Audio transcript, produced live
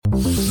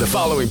The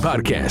following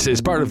podcast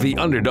is part of the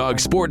Underdog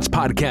Sports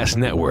Podcast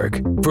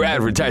Network. For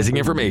advertising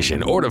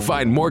information or to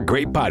find more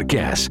great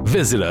podcasts,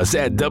 visit us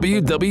at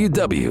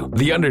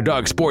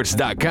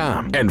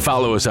www.theunderdogsports.com and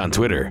follow us on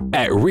Twitter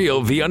at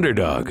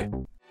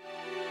RealTheUnderdog.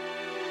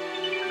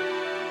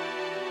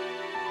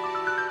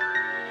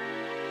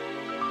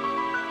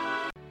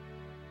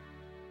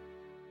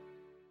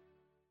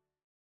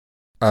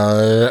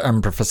 I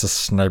am Professor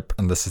Snape,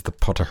 and this is the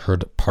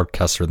Potterhood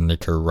podcast with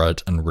Neko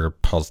Wright and Will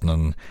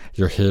Posnan.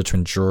 You're here to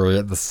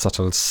enjoy the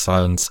subtle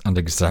science and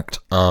exact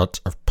art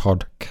of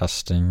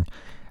podcasting.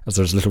 As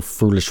there's a little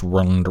foolish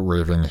wand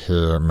waving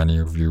here, many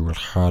of you will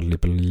hardly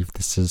believe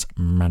this is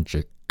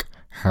magic.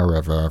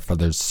 However, for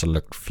those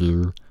select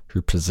few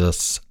who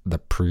possess the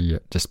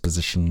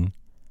predisposition,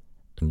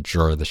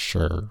 enjoy the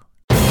show.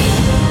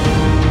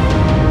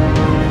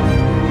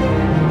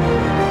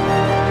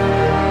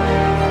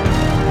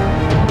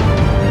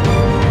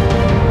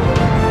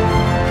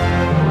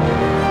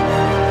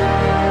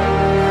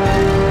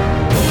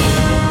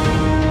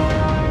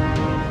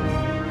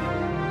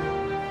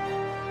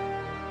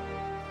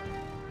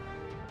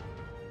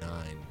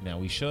 Now,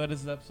 we sure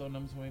this is episode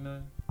number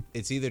 29?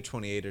 It's either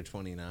 28 or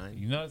 29.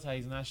 You notice how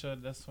he's not sure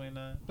that's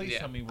 29? Please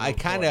tell me.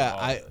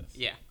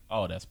 Yeah.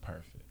 Oh, that's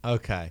perfect.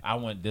 Okay. I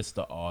want this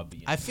to all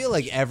be. I feel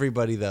like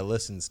everybody that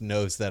listens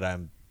knows that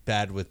I'm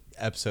bad with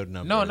episode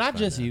numbers. No, not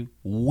just you.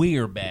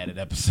 We're bad at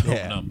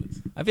episode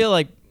numbers. I feel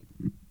like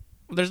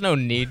there's no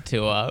need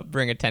to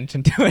bring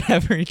attention to it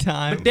every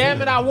time. But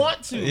damn it, I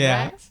want to,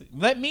 Yeah. Max.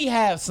 Let me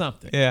have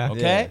something. Yeah.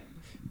 Okay? Yeah.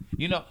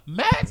 You know,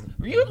 Max,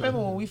 you remember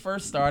when we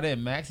first started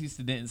and Max used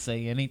to didn't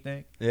say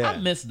anything? Yeah. I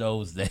miss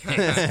those days.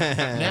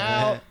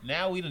 now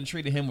we done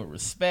treated him with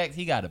respect.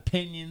 He got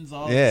opinions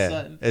all of a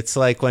sudden. It's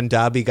like when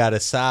Dobby got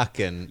a sock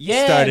and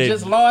started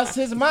just lost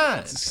his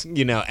mind.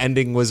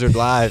 Ending wizard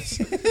lives.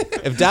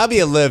 If Dobby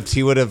had lived,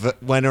 he would have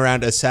went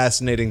around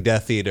assassinating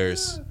Death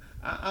Eaters.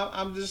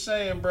 I'm just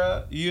saying,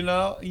 bro. You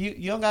know,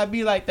 you don't gotta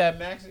be like that,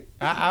 Maxie.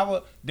 I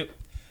would.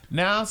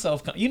 Now I'm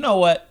you know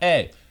what?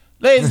 Hey,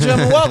 ladies and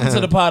gentlemen, welcome to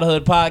the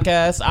Potterhood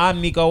podcast.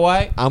 I'm Neko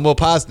White. I'm Will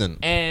Posnan.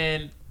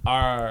 And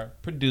our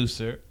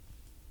producer,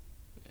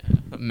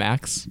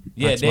 Max.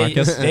 Yeah, there you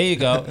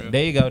go.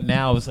 There you go.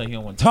 Now it's like you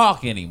don't want to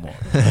talk anymore.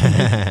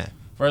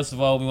 First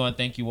of all, we want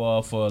to thank you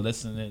all for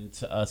listening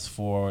to us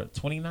for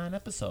 29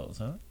 episodes,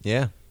 huh?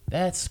 Yeah.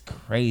 That's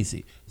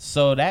crazy.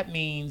 So that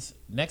means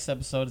next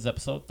episode is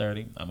episode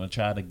 30. I'm gonna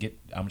try to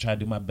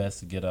do my best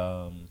to get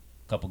a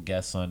couple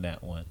guests on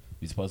that one.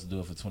 We're supposed to do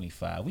it for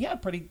 25. We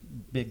had pretty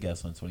big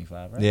guests on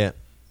 25, right? Yeah.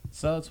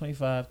 So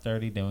 25,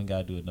 30, then we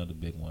gotta do another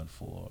big one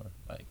for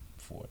like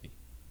 40.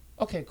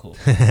 Okay, cool.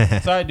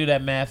 Sorry to do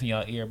that math in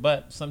your ear,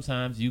 but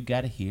sometimes you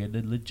gotta hear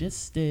the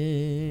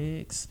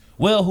logistics.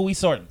 Will, who we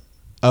sorting?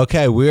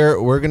 Okay,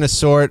 we're gonna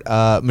sort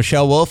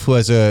Michelle Wolf, who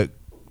has a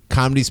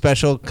comedy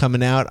special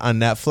coming out on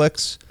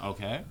Netflix.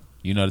 Okay.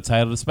 You know the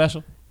title of the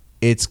special?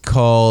 It's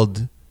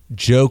called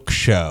Joke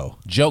Show.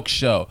 Joke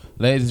Show.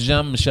 Ladies and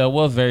gentlemen, Michelle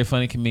Wolf, very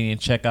funny comedian.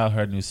 Check out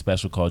her new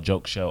special called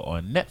Joke Show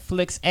on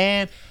Netflix.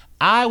 And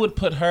I would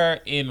put her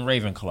in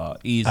Ravenclaw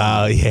easily.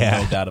 Oh,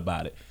 yeah. No doubt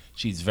about it.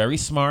 She's very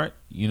smart,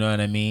 you know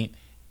what I mean?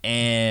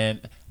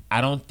 And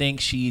I don't think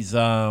she's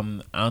evil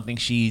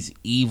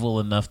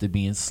enough to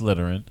be in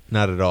Slytherin.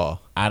 Not at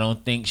all. I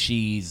don't think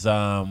she's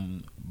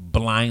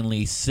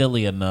blindly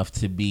silly enough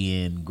to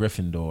be in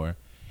Gryffindor.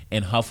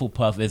 And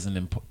Hufflepuff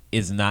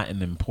is not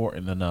an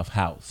important enough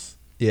house.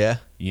 Yeah.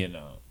 You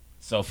know.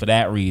 So for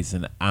that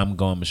reason, I'm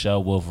going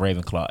Michelle Wolf,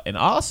 Ravenclaw. And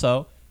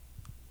also,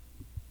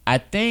 I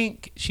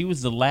think she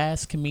was the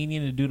last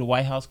comedian to do the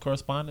White House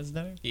Correspondents'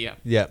 Dinner. Yeah.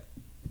 Yep.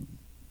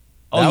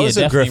 Oh, that yeah, was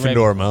a definitely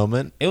Gryffindor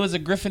moment. It was a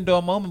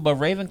Gryffindor moment, but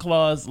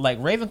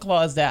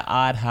Ravenclaw is that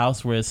odd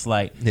house where it's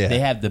like they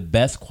have the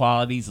best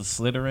qualities of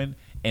Slytherin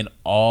and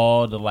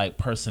all the like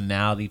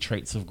personality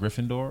traits of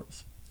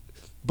Gryffindors.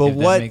 But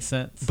that makes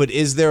sense. But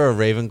is there a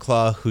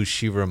Ravenclaw who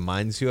she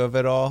reminds you of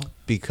at all?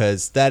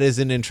 Because that is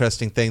an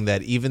interesting thing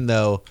that even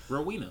though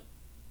Rowena.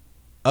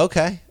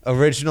 Okay,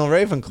 original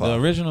Ravenclaw. The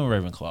original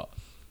Ravenclaw,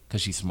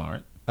 because she's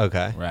smart.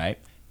 Okay. Right?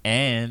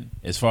 And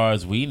as far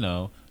as we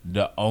know,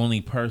 the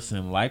only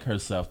person like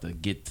herself to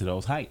get to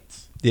those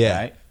heights. Yeah.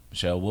 Right?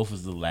 Michelle Wolf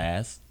is the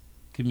last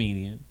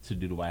comedian to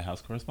do the White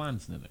House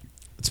Correspondents' Dinner.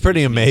 It's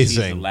pretty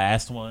amazing. She's the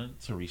last one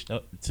to reach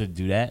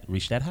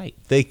that height.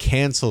 They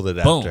canceled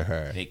it Boom. after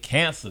her. They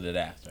canceled it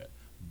after.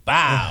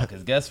 Bow.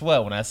 Because guess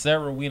what? When I said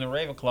Rowena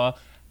Ravenclaw,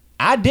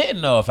 I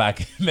didn't know if I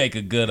could make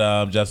a good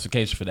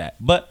justification for that.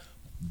 But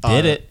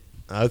did it.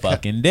 Okay.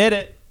 Fucking did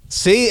it.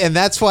 See, and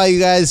that's why you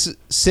guys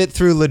sit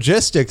through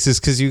logistics, is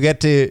because you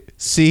get to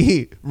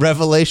see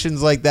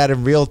revelations like that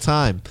in real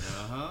time.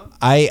 Uh-huh.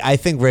 I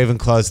think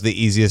Ravenclaw is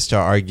the easiest to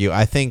argue.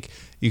 I think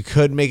you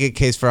could make a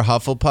case for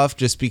Hufflepuff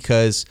just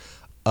because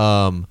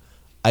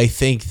I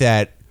think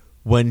that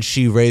when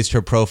she raised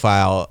her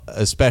profile,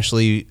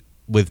 especially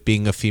with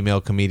being a female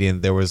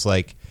comedian, there was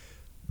like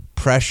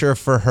pressure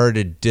for her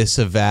to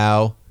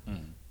disavow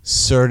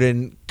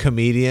certain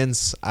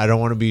comedians. I don't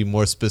want to be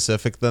more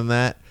specific than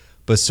that,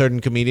 but certain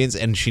comedians,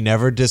 and she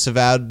never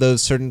disavowed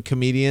those certain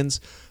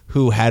comedians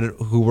who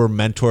were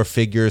mentor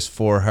figures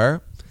for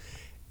her.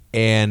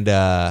 And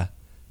I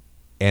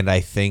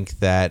think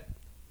that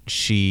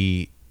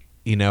she,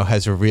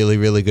 has a really,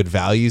 really good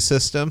value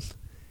system.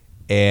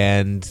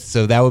 And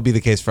so that would be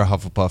the case for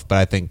Hufflepuff. But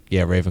I think,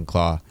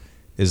 Ravenclaw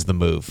is the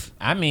move.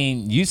 I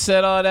mean, you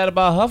said all that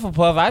about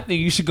Hufflepuff. I think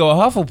you should go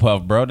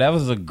Hufflepuff, bro. That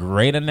was a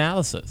great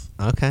analysis.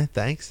 Okay,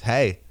 thanks.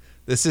 Hey,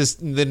 this is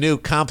the new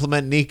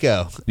compliment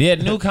Nico. Yeah,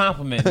 new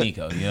compliment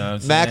Nico. You know what I'm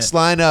saying? Max,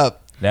 line up.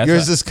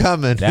 Yours is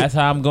coming. That's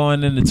how I'm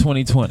going into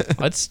 2020.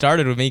 It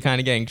started with me kind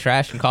of getting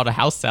trashed and called a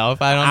house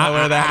elf. I don't know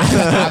where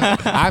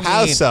that. I mean,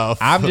 house elf.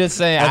 I'm just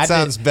saying. That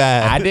sounds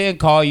bad. I didn't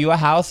call you a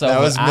house elf.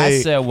 That was what me.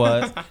 I said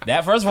was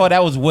that. First of all,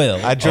 that was Will.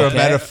 I drew a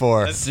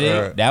metaphor. See,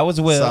 that was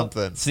Will.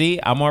 Something.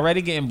 See, I'm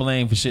already getting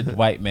blamed for shit the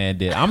white man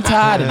did. I'm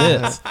tired of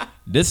this.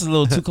 This is a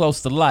little too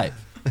close to life.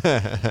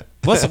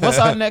 What's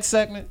our next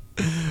segment?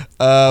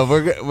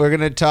 We're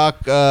gonna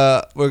talk.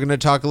 We're gonna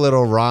talk a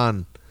little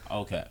Ron.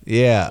 Okay.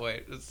 Yeah.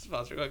 Wait,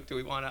 do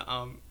we want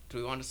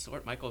to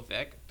sort Michael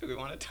Vick? Do we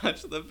want to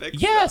touch the Vick?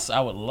 Yes, I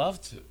would love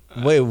to.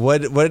 Wait,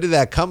 what did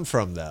that come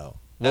from though?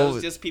 That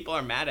was just people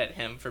are mad at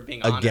him for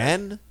being honored.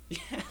 Again? Yeah.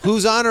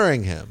 Who's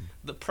honoring him?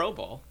 The Pro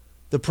Bowl.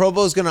 The Pro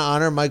Bowl's gonna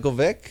honor Michael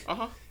Vick?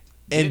 Uh-huh.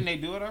 Didn't they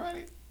do it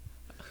already?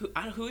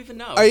 Who even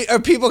knows? Are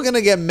people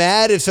gonna get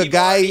mad if a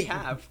guy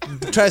have.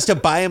 tries to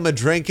buy him a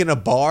drink in a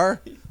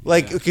bar?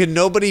 Like, can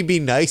nobody be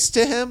nice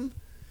to him?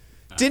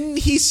 Didn't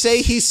he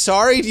say he's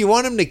sorry? Do you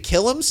want him to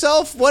kill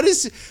himself? What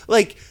is,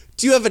 like,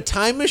 do you have a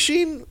time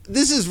machine?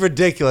 This is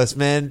ridiculous,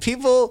 man.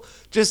 People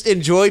just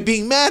enjoy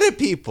being mad at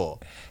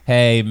people.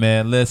 Hey,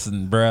 man,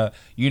 listen, bruh.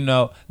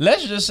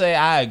 Let's just say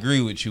I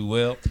agree with you,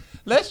 Will.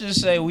 Let's just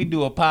say we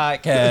do a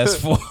podcast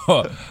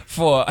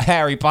for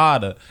Harry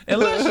Potter. And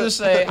let's just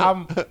say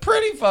I'm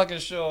pretty fucking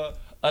sure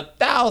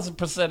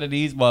 1,000% of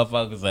these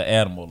motherfuckers are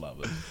animal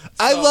lovers.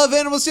 I love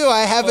animals too.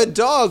 I have a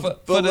dog.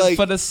 For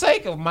the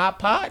sake of my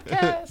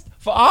podcast,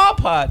 for our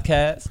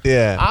podcast,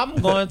 I'm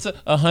going to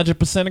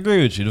 100%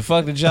 agree with you. The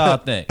fuck did y'all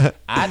think?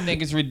 I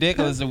think it's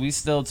ridiculous that we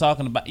still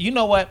talking about. You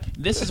know what?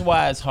 This is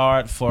why it's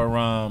hard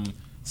for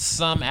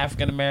some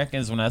African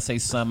Americans. When I say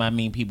some, I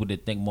mean people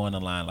that think more in the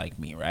line like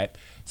me, right?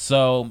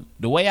 So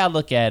the way I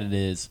look at it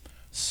is,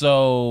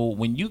 so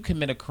when you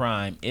commit a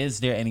crime, is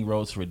there any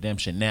road to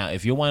redemption? Now,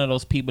 if you're one of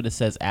those people that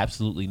says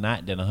absolutely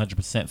not, then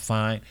 100%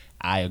 fine.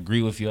 I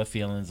agree with your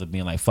feelings of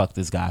being like, fuck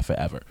this guy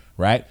forever,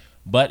 right?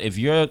 But if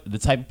you're the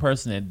type of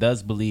person that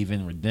does believe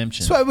in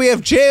redemption. That's why we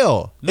have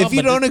jail. No, if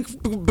you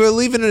don't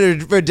believe in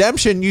a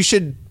redemption, you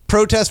should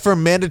protest for a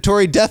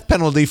mandatory death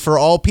penalty for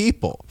all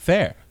people.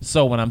 Fair.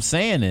 So what I'm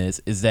saying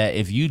is that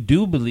if you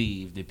do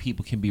believe that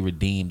people can be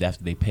redeemed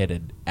after they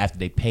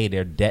pay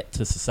their debt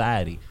to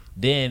society,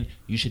 then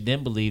you should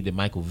then believe that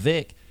Michael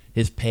Vick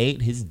has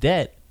paid his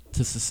debt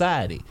to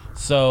society.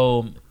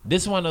 So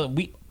this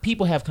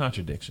people have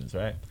contradictions,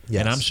 right?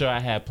 Yes. And I'm sure I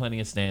have plenty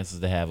of stances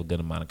that have a good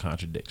amount of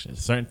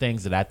contradictions. Certain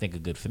things that I think are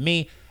good for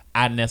me,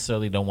 I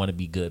necessarily don't want to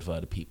be good for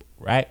other people,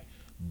 right?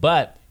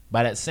 But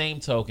by that same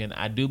token,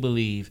 I do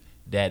believe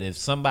that if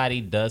somebody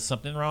does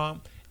something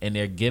wrong and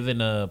they're given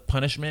a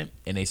punishment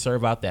and they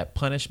serve out that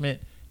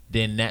punishment,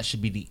 then that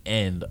should be the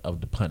end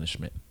of the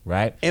punishment,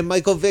 right? And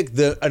Michael Vick,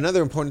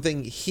 another important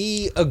thing,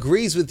 he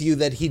agrees with you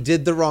that he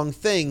did the wrong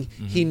thing.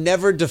 Mm-hmm. He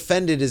never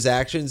defended his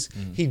actions.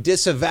 Mm-hmm. He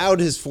disavowed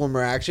his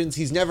former actions.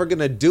 He's never going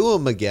to do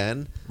them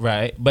again.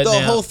 Right. But the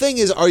whole thing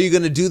is, are you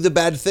going to do the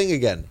bad thing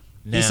again?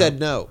 He said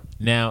no.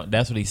 Now,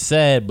 that's what he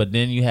said, but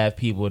then you have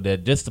people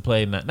that just to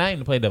play, not even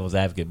to play devil's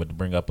advocate, but to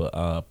bring up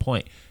a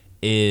point,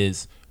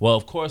 is, well,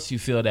 of course you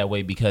feel that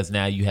way because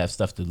now you have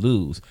stuff to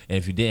lose. And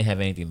if you didn't have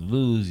anything to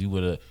lose, you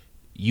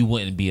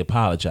wouldn't be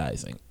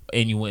apologizing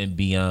and you wouldn't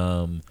be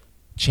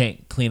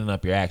cleaning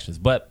up your actions.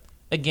 But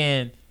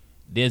again,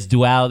 there's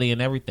duality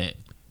and everything.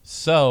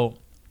 So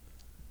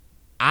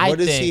what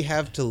does he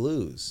have to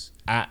lose?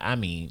 I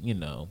mean,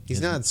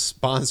 he's not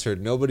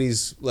sponsored.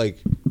 Nobody's.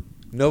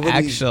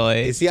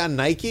 Actually, is he on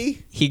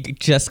Nike? He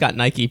just got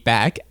Nike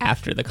back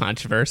after the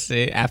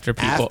controversy. After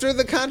he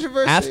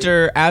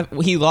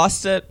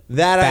lost it.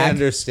 That back. I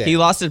understand. He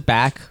lost it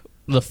back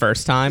the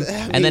first time,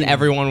 and then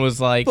everyone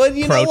was like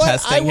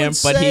protesting him.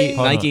 But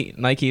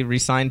Nike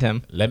re-signed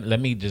him. Let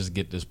me just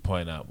get this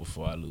point out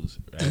before I lose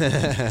it,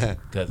 right?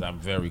 Because I'm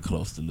very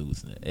close to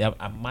losing it.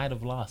 I might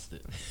have lost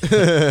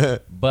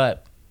it,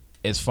 but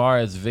as far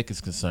as Vic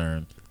is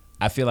concerned,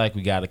 I feel like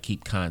we got to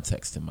keep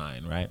context in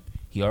mind, right?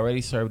 He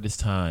already served his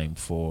time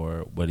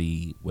for what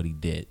he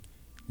did.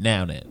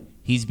 Now then,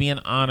 he's being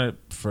honored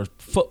for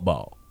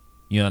football.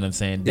 You know what I'm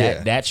saying?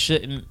 That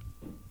shouldn't.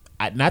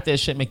 Not that it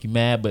shouldn't make you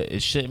mad, but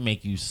it shouldn't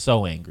make you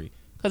so angry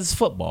because it's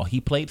football.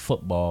 He played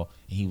football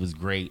and he was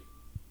great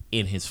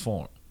in his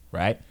form,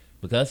 right?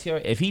 Because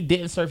if he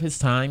didn't serve his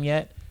time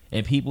yet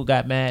and people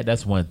got mad,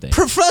 that's one thing.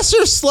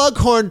 Professor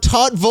Slughorn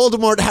taught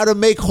Voldemort how to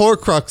make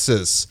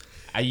Horcruxes.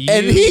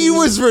 And he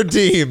was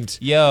redeemed.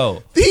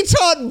 Yo. He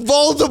taught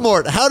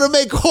Voldemort how to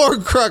make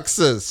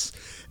Horcruxes.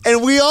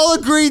 And we all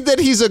agreed that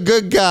he's a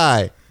good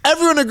guy.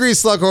 Everyone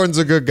agrees Slughorn's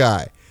a good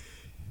guy.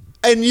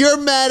 And you're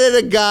mad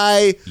at a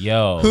guy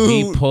who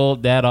he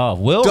pulled that off.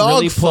 Will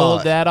really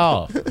pulled that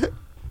off.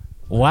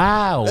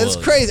 Wow. That's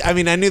crazy. I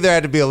mean, I knew there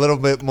had to be a little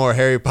bit more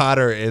Harry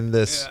Potter in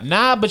this. Yeah.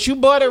 Nah, but you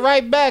brought it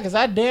right back because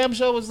I damn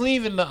sure was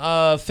leaving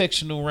the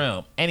fictional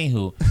realm.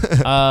 Anywho,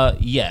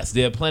 yes,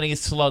 there are plenty of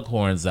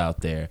Slughorns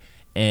out there.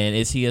 And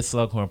is he a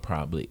Slughorn?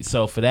 Probably.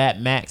 So for that,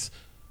 Max,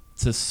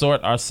 to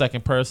sort our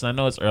second person, I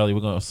know it's early.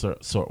 We're going to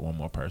sort one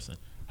more person.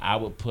 I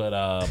would put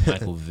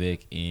Michael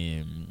Vick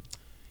in.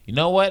 You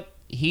know what?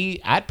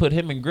 I'd put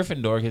him in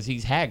Gryffindor because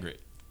he's Hagrid.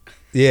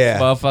 Yeah.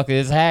 Motherfucker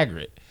is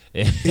Hagrid.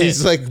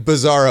 He's like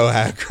Bizarro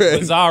Hagrid.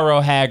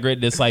 Bizarro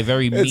Hagrid that's like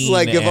very mean. It's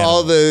like if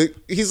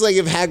he's like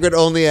if Hagrid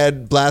only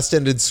had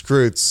blast-ended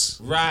scroots.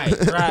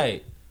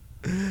 Right.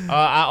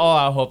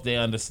 I hope they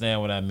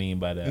understand what I mean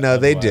by that. No,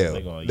 they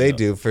do. They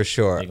do for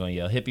sure. They're gonna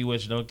yell, "Hippie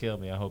witch, don't kill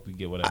me." I hope you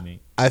get what I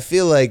mean. I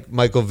feel like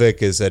Michael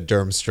Vick is at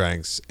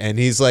Durmstrang's, and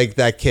he's like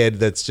that kid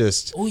that's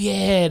just. Oh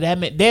yeah,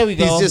 there we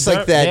go. He's just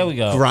like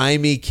that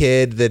grimy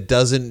kid that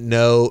doesn't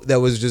know, that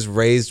was just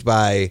raised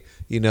by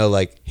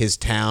like his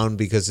town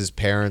because his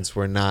parents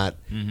were not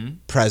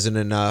present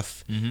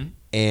enough,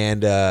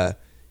 and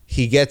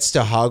he gets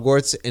to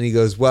Hogwarts and he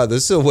goes, "Wow,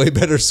 this is a way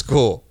better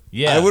school.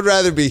 Yeah, I would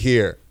rather be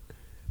here."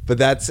 But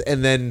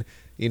then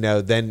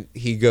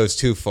he goes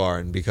too far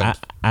and becomes.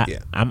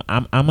 I'm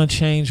gonna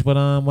change what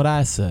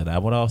I said. I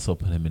would also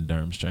put him in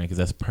Durmstrang because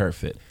that's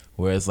perfect.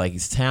 Whereas like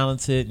he's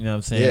talented, you know what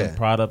I'm saying, yeah.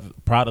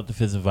 product of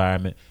his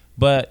environment,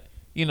 but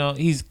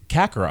he's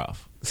Kakarot.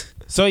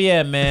 So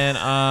yeah, man.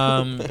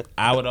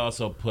 I would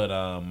also put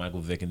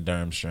Michael Vick in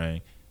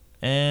Durmstrang,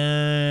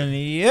 and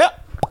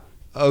yep.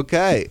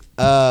 Okay,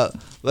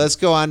 let's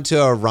go on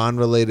to a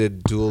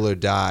Ron-related duel or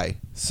die.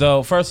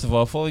 So first of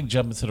all, before we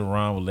jump into the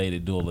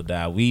Ron-related duel or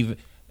die, we've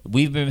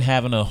been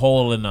having a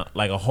hole in the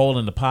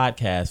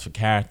podcast for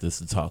characters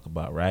to talk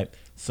about, right?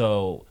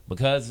 So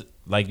because,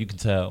 like you can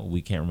tell,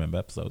 we can't remember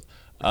episodes.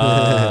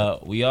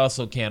 We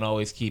also can't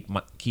always keep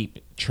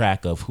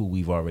track of who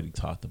we've already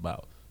talked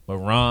about. But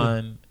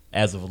Ron,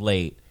 as of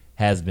late,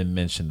 has been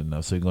mentioned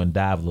enough, so we're going to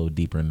dive a little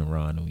deeper into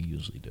Ron than we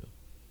usually do.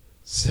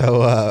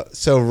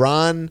 So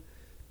Ron,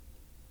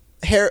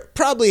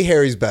 probably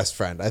Harry's best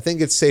friend. I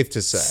think it's safe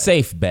to say.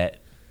 Safe bet.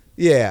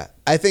 Yeah,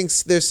 I think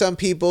there's some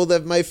people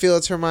that might feel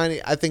it's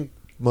Hermione. I think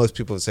most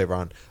people would say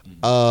Ron.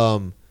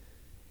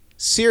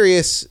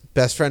 Sirius,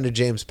 best friend of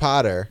James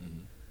Potter.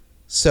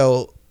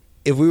 So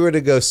if we were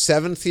to go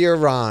 7th year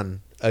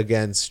Ron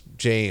against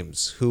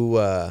James, who...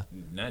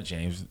 Not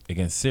James,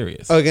 against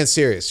Sirius. Oh, against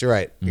Sirius, you're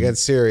right.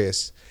 Against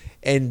Sirius.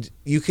 And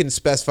you can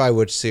specify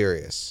which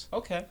Sirius.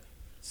 Okay.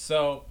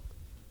 So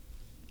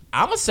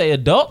I'm going to say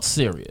adult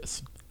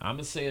Sirius.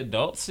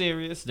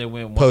 They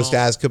went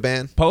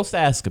Post-Azkaban?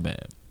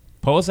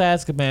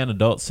 Post-Azkaban,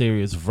 adult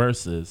Sirius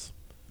versus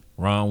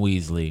Ron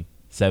Weasley,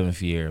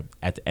 7th year,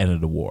 at the end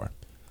of the war.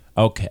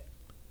 Okay.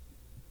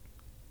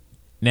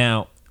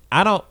 Now,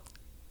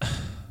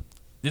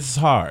 this is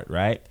hard,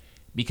 right?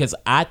 Because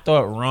I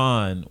thought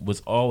Ron was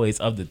always,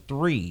 of the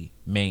 3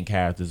 main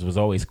characters, was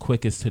always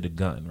quickest to the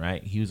gun,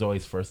 right? He was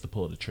always first to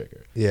pull the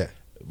trigger. Yeah.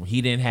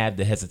 He didn't have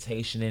the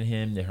hesitation in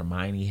him that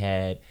Hermione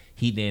had.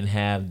 He didn't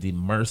have the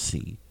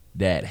mercy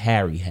that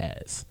Harry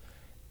has.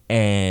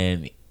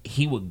 And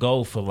he would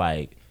go for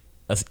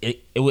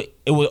it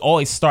would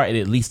always start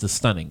at least a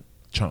stunning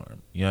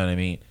charm. You know what I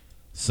mean?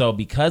 So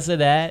because of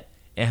that,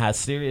 and how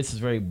Sirius is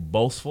very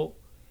boastful,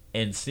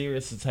 and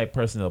Sirius is the type of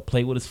person that'll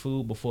play with his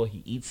food before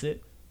he eats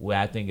it, where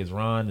I think is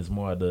Ron is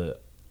more I'm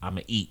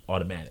gonna eat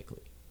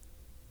automatically.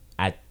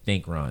 I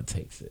think Ron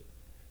takes it.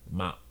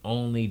 My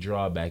only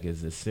drawback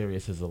is that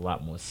Sirius is a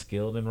lot more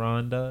skill than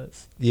Ron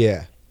does.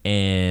 Yeah.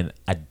 And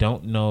I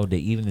don't know that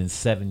even in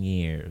 7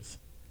 years,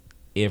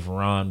 if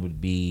Ron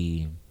would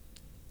be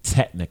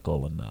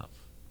technical enough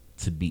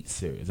to beat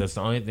Sirius. That's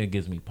the only thing that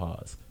gives me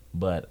pause.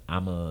 But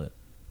I'm going to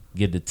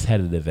give the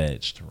tentative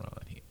edge to Ron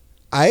here.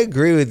 I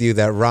agree with you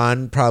that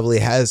Ron probably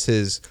has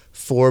his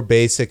 4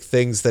 basic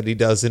things that he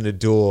does in a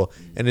duel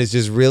and is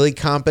just really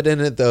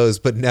competent at those,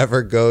 but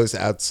never goes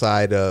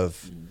outside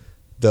of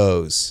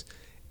those.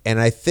 And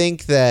I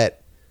think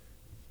that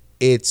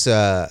it's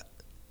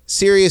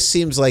Sirius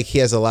seems like he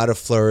has a lot of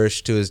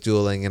flourish to his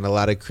dueling and a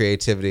lot of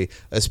creativity,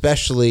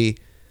 especially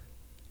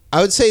I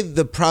would say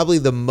probably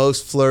the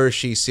most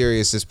flourishy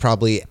Sirius is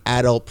probably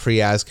adult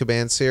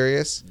pre-Azkaban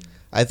Sirius.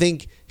 I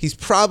think he's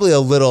probably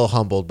a little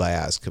humbled by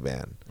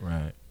Azkaban.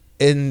 Right.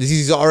 And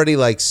he's already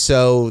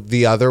so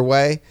the other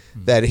way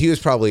that he was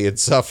probably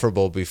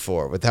insufferable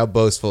before with how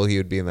boastful he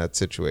would be in that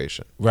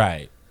situation.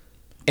 Right.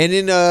 And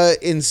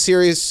in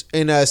Severus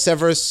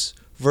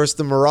versus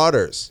the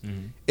Marauders,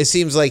 it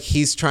seems like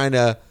he's trying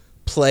to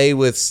play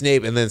with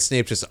Snape, and then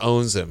Snape just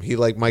owns him. He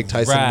Mike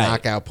Tyson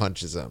knockout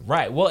punches him.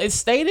 Right. Well, it's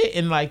stated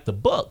in the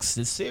books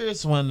that Sirius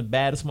is one of the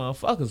baddest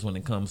motherfuckers when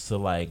it comes to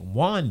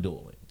wand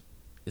dueling.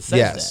 It says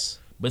that.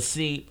 But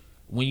see,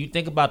 when you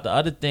think about the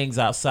other things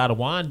outside of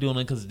wand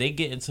dueling, because they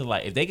get into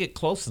if they get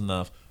close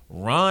enough,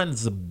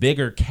 Ron's a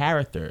bigger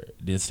character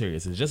than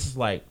Sirius. It's just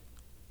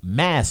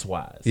mass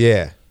wise.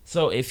 Yeah.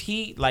 So if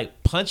he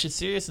punches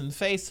Sirius in the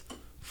face,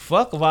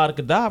 fuck Avada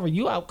Kedavra,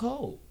 you out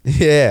cold.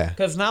 Yeah.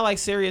 Because not like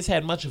Sirius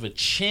had much of a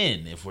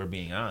chin, if we're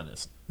being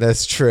honest.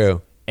 That's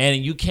true.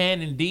 And you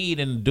can indeed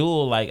in a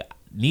duel, like,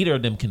 neither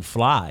of them can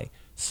fly.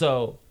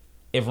 So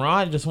if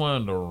Ron just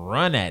wanted to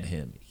run at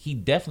him, he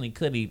definitely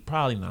could. He'd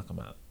probably knock him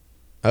out.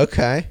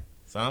 Okay.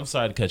 So I'm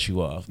sorry to cut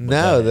you off.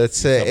 No,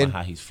 that's it.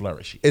 How he's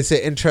flourishing. It's an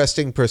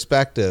interesting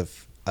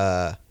perspective.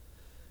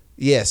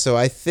 Yeah, so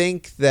I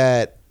think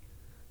that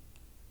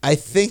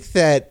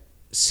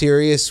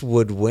Sirius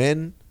would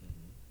win,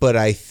 but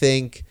I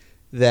think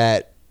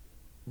that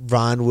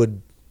Ron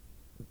would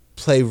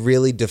play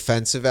really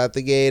defensive out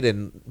the gate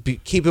and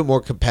keep it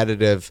more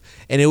competitive,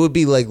 and it would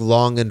be like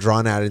long and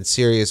drawn out, and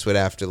Sirius would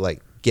have to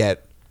like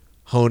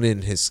hone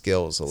in his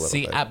skills a little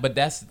bit. But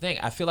that's the thing.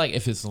 I feel like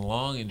if it's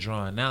long and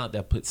drawn out,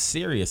 that puts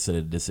Sirius at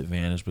a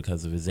disadvantage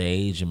because of his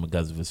age and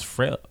because of his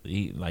frail.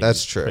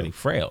 That's true. Pretty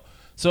frail.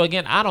 So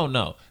again, I don't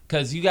know,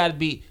 because you got to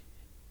be.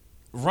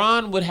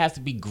 Ron would have to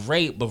be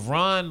great, but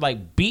Ron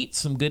like beat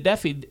some good.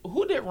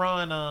 Who did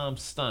Ron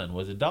stun?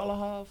 Was it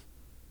Dolohov?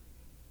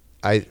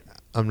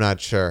 I'm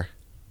not sure.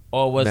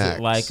 Or was it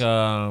like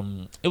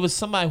it was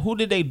somebody? Who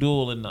did they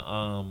duel in the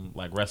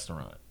like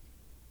restaurant?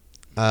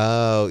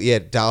 Oh yeah,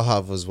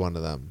 Dolohov was one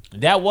of them.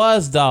 That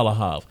was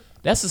Dolohov.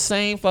 That's the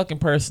same fucking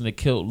person that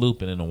killed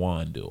Lupin in the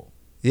wand duel.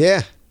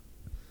 Yeah,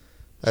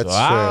 that's true.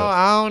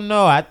 I don't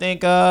know. I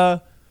think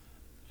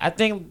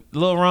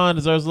Lil Ron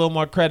deserves a little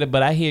more credit,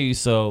 but I hear you.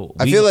 So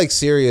I feel like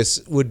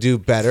Sirius would do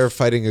better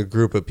fighting a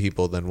group of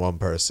people than one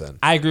person.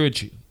 I agree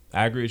with you.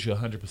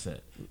 100%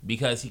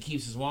 because he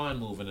keeps his wand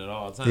moving at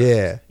all times.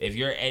 Yeah. If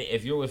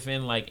you're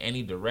within like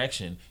any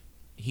direction,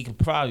 he can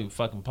probably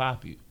fucking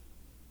pop you.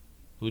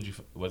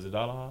 Was it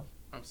Dolohov?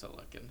 I'm still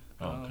looking.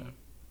 Okay.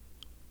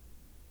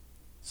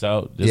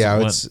 So this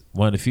is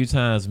one of the few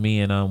times me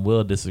and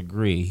Will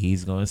disagree.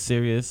 He's going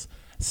Sirius.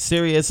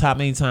 Sirius, how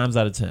many times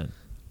out of 10?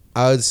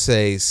 I would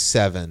say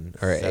 7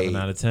 or 8. 7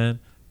 out of 10?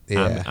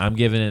 Yeah. I'm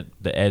giving it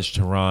the edge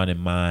to Ron in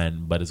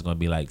mine, but it's going to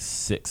be like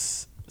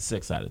 6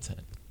 out of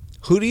 10.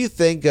 Who do you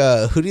think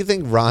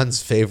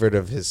Ron's favorite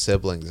of his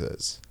siblings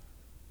is?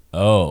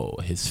 Oh,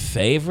 his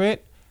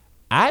favorite?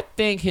 I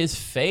think his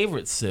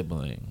favorite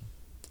sibling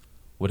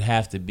would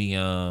have to be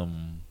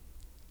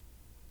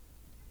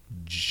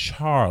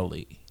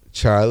Charlie.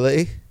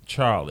 Charlie.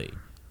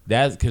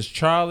 That's because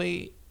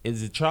Charlie,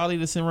 is it Charlie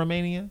that's in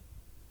Romania?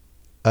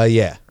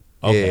 Yeah.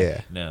 Okay.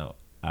 Yeah. Now,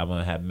 I'm going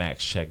to have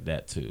Max check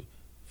that too.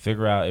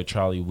 Figure out if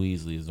Charlie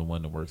Weasley is the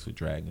one that works with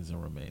dragons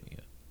in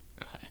Romania.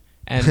 Okay.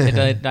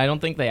 And I don't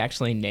think they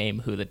actually name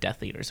who the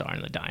Death Eaters are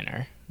in the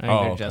diner. I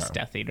think they're just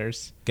Death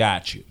Eaters.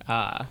 Got you.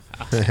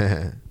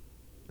 Okay.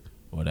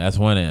 Well, that's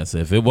one answer.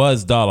 If it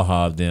was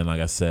Dolohov, then,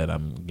 like I said,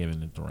 I'm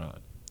giving it to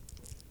Ron.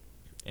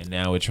 And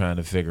now we're trying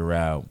to figure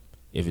out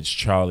if it's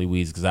Charlie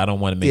Weasley, because I don't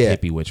want to make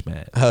Hippie Witch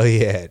mad. Oh,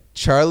 yeah.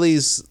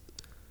 Charlie's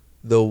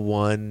the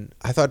one.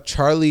 I thought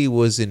Charlie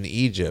was in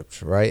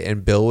Egypt, right?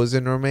 And Bill was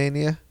in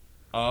Romania?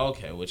 Oh,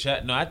 okay.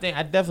 I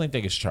definitely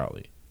think it's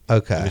Charlie.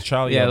 Okay. If it's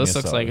Charlie, yeah, this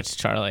looks like it's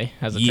Charlie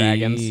as a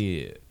dragons.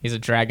 He's a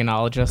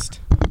dragonologist.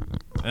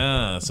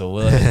 So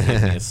Will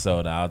hit me a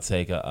soda. I'll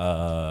take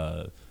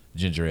a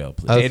ginger ale,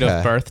 please. Okay. Date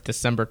of birth,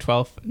 December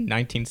 12th,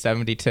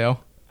 1972.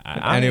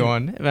 If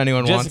anyone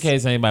wants. Just in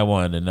case anybody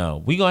wanted to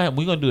know. We're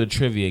gonna do a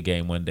trivia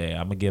game one day.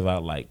 I'm gonna give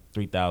out like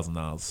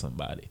 $3,000 to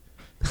somebody.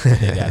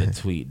 They got a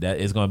tweet. That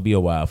is gonna be a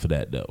while for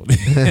that though.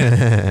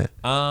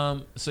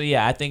 So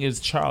yeah, I think it's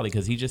Charlie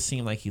because he just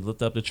seemed like he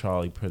looked up to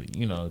Charlie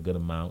pretty, a good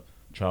amount.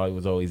 Charlie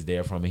was always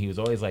there for him. He was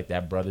always like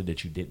that brother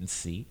that you didn't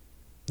see.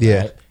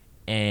 Yeah. Right?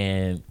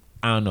 And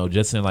I don't know,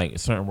 just in like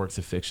certain works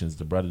of fictions,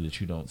 the brother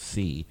that you don't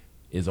see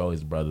is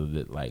always the brother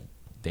that like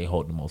they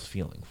hold the most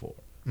feeling for.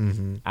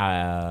 Mm-hmm.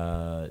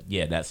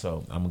 That's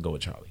so I'm gonna go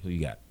with Charlie. Who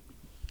you got?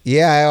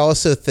 Yeah, I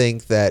also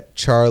think that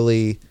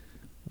Charlie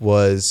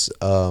was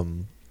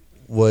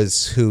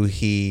who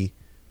he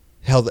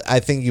held. I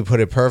think you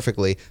put it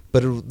perfectly.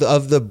 But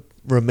of the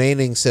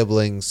remaining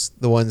siblings,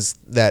 the ones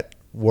that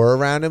were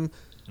around him,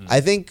 I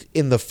think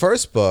in the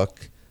first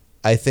book,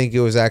 I think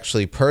it was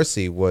actually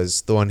Percy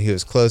was the one he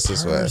was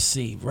closest with.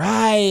 Percy,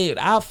 right?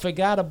 I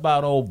forgot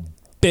about old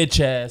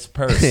bitch ass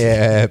Percy.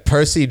 Yeah,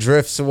 Percy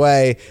drifts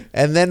away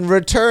and then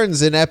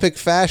returns in epic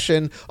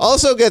fashion.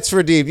 Also gets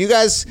redeemed. You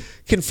guys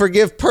can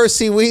forgive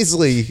Percy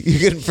Weasley. You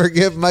can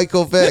forgive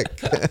Michael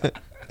Vick.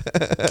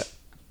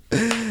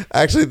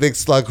 I actually think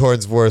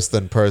Slughorn's worse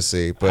than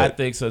Percy, but I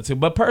think so too.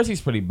 But Percy's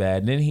pretty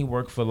bad. Didn't he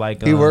work for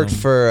like? He worked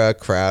for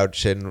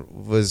Crouch and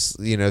was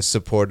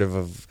supportive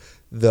of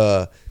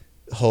the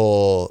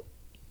whole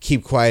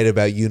 "keep quiet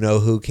about you know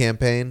who"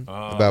 campaign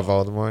about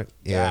Voldemort.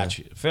 Yeah, got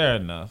you. Fair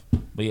enough.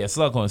 But yeah,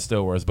 Slughorn's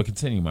still worse. But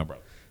continue, my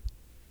brother.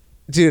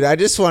 Dude, I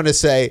just want to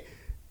say,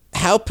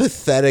 how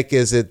pathetic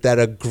is it that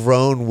a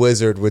grown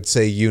wizard would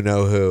say "you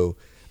know who"?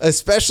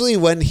 Especially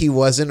when he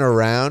wasn't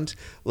around.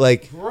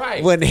 Like,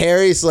 right. When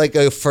Harry's like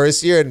a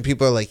first year and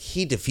people are like,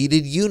 he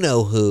defeated you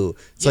know who.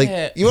 It's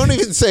like, you won't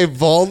even say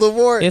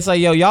Voldemort. It's like,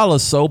 yo, y'all are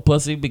so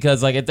pussy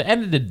because like at the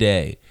end of the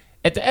day,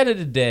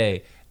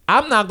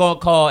 I'm not going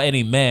to call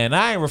any man.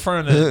 I ain't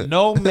referring to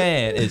no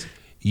man. Is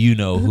you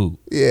know who.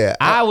 Yeah.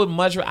 I would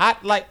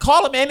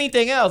call him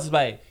anything else,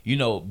 like,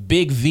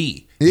 Big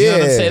V. You know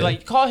what I'm saying?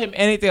 Like, call him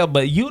anything else,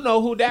 but you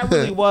know who, that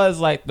really was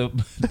like the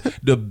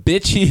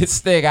bitchiest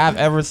thing I've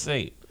ever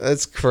seen.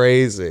 That's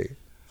crazy.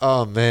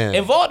 Oh, man.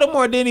 And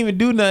Voldemort didn't even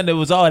do nothing that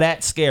was all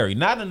that scary.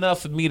 Not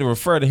enough for me to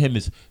refer to him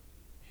as,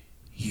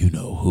 you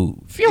know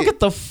who. If you don't get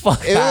the fuck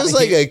out of here. It was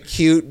like a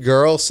cute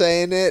girl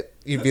saying it.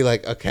 You'd be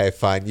like, okay,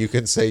 fine. You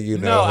can say you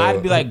know who.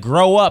 I'd be like,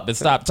 grow up and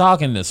stop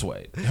talking this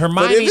way.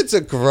 Hermione. But if it's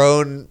a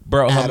grown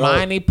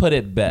Hermione put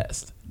it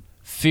best.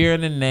 Fear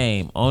in the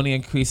name only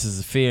increases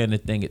the fear in the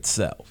thing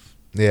itself.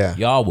 Yeah.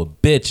 Y'all were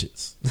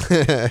bitches.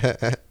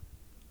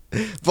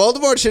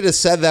 Voldemort should have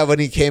said that when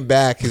he came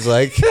back. He's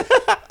like,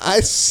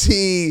 I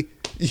see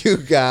you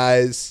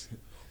guys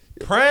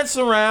prance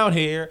around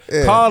here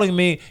calling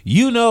me,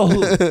 you know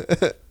who.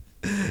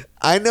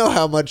 I know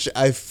how much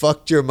I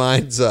fucked your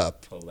minds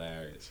up.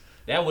 Hilarious.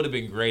 That would have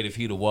been great if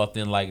he'd have walked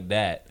in like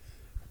that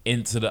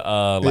into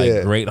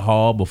the Great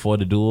Hall before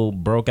the duel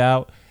broke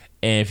out.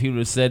 And if he would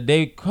have said,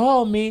 they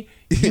call me,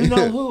 you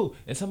know who.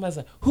 And somebody's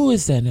like, who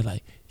is that? And they're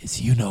like, it's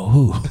you know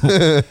who.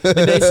 Did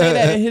they say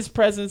that in his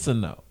presence or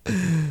no?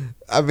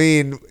 I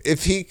mean,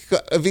 if he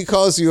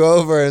calls you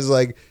over and is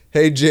like,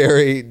 hey,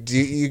 Jerry,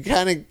 you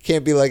kind of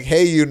can't be like,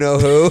 hey, you know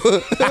who.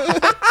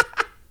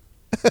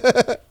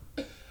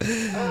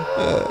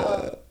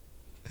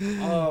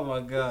 Oh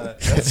my God.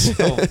 That's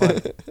so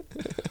funny.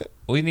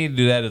 We need to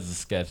do that as a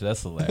sketch.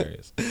 That's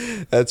hilarious.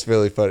 That's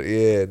really funny.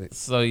 Yeah.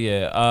 So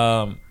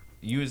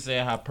you were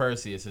saying how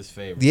Percy is his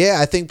favorite. Yeah,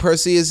 I think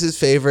Percy is his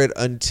favorite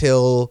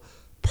until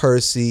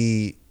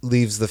Percy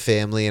leaves the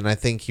family, and I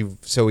think he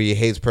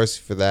hates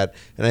Percy for that.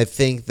 And I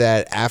think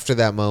that after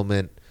that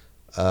moment,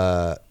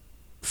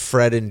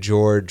 Fred and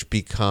George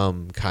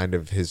become kind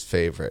of his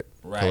favorite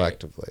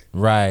collectively.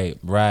 Right.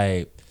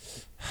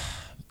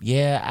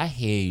 Yeah, I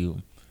hear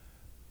you.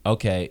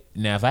 Okay,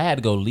 now if I had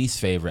to go least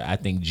favorite, I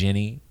think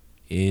Ginny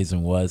is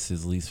and was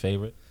his least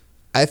favorite.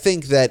 I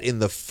think that in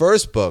the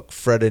first book,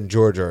 Fred and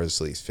George are his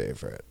least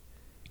favorite.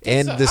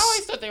 And I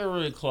always thought they were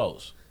really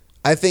close.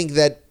 I think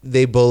that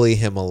they bully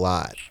him a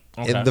lot.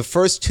 Okay. In the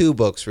first two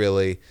books,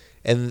 really,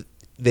 and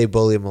they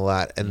bully him a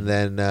lot. And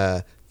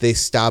then they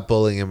stop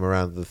bullying him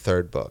around the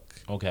third book.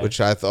 Okay.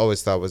 Which I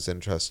always thought was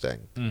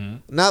interesting.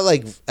 Mm-hmm. Not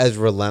like as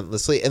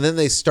relentlessly. And then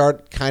they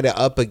start kind of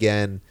up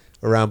again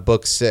around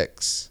book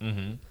 6.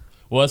 Mm-hmm.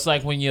 Well, it's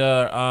like when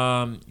you're,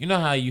 you know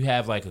how you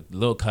have like a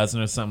little cousin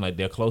or something, like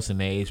they're close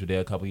in age, but they're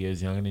a couple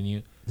years younger than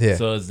you. Yeah.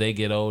 So as they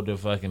get older,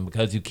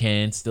 because you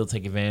can still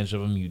take advantage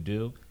of them, you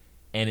do.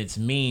 And it's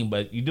mean,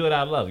 but you do it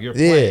out of love. You're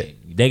playing.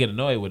 Yeah. They get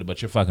annoyed with it,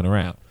 but you're fucking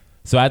around.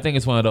 So I think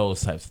it's one of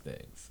those types of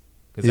things.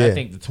 Because I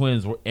think the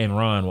twins and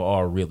Ron were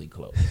all really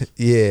close.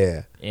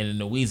 Yeah. And in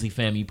the Weasley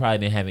family, you probably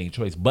didn't have any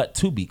choice but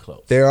to be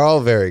close. They're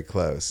all very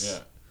close. Yeah.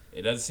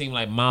 It doesn't seem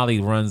like Molly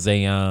runs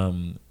a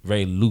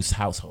very loose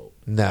household.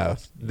 No.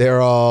 They're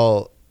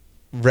all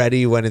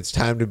ready when it's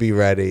time to be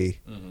ready.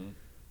 Mm-hmm.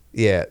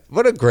 Yeah.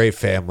 What a great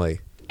family.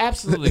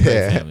 Absolutely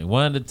great family.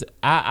 One of the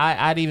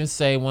I'd even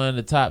say one of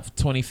the top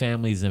 20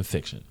 families in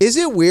fiction. Is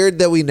it weird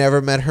that we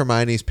never met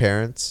Hermione's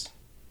parents?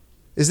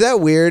 Is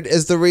that weird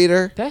as the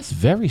reader? That's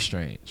very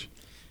strange.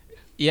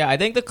 Yeah, I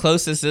think the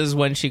closest is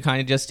when she kind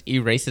of just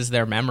erases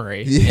their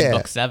memory in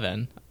book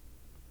 7.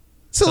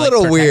 It's a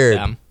little weird.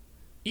 Them.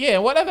 Yeah,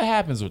 whatever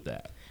happens with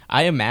that?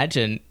 I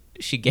imagine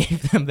she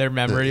gave them their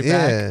memory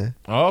back.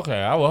 Okay,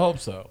 I would hope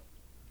so.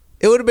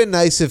 It would have been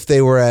nice if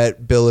they were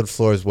at Bill and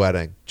Flora's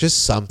wedding.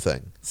 Just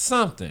something.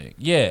 Something,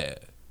 yeah.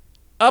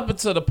 Up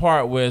until the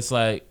part where it's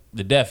like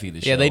the Death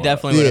Eaters. Yeah, they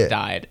definitely would have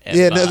died.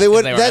 No, they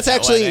would. That's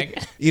actually,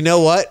 you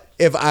know what?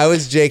 If I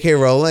was J.K.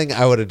 Rowling,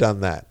 I would have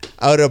done that.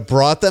 I would have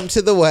brought them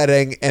to the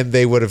wedding, and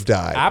they would have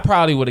died. I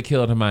probably would have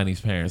killed Hermione's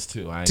parents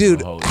too.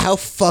 Dude, how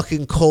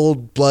fucking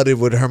cold-blooded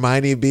would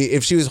Hermione be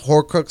if she was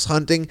Horcrux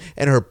hunting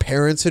and her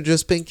parents had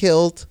just been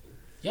killed?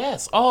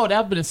 Yes. Oh, that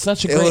would have been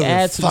such a great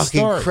add to the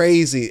story. Fucking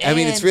crazy. I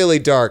mean, it's really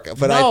dark,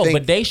 but I think...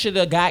 but they should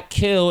have got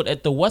killed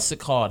at the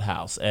what's-it-called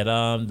house, at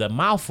the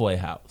Malfoy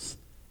house.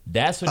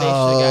 That's where they should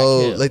have got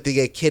killed. Like they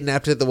get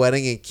kidnapped at the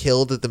wedding and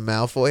killed at the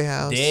Malfoy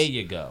house? There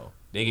you go.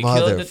 They get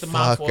killed at the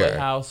Malfoy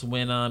house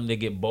when they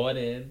get bought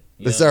in.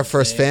 This is our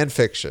first fan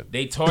fiction.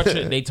 They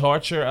torture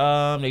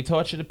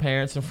the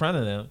parents in front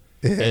of them.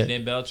 Yeah. And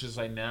then Bellatrix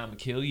like, nah, I'm gonna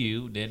kill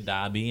you. Then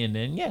Dobby, and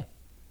then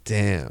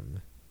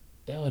Damn.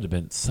 That would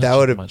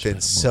have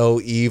been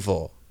so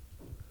evil.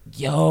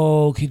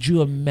 Yo, could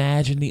you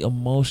imagine the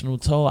emotional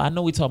toll? I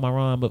know we talk about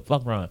Ron, but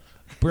fuck Ron.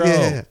 Bro.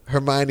 Yeah,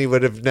 Hermione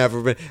would have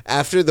never been...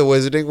 After the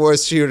Wizarding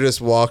Wars, she would have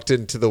just walked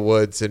into the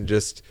woods and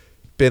just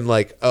been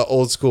like an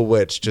old school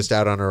witch just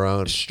out on her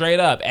own. Straight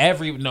up.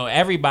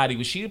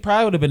 Everybody. She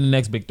probably would have been the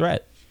next big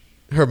threat.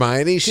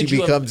 Hermione? She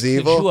becomes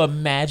evil? Could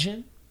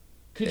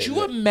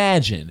you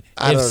imagine?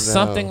 If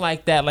something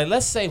like that... Like,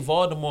 let's say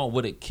Voldemort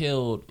would have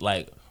killed,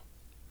 like,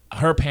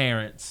 her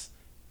parents...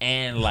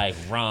 And like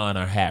Ron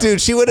or Harry. Dude,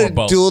 she would have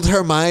dueled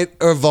Hermione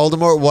or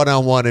Voldemort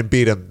one-on-one and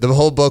beat him. The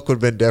whole book would have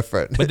been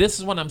different. But this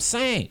is what I'm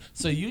saying.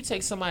 So you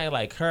take somebody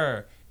like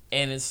her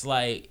And it's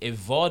like if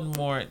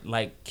Voldemort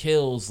like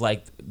kills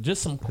like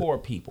just some core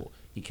people,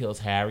 he kills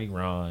Harry,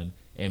 Ron,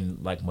 and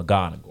like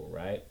McGonagall,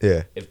 right?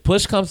 Yeah. If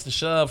push comes to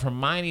shove,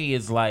 Hermione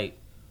is like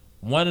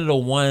one of the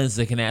ones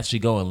that can actually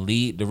go and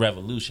lead the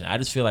revolution. I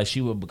just feel like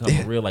she would become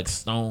a real like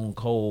stone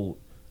cold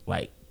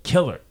like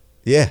killer.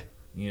 Yeah.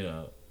 You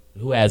know,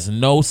 who has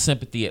no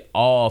sympathy at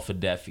all for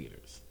Death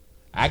Eaters.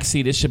 I can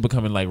see this shit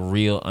becoming like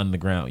real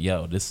underground.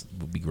 Yo, this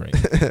would be great.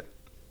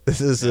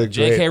 This is a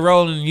J.K. great...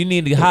 Rowling, you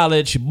need to holler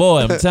at your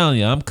boy. I'm telling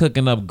you, I'm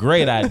cooking up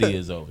great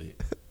ideas over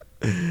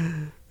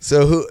here.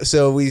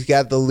 So we've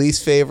got the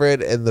least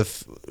favorite and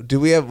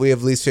we have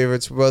least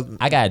favorites for both?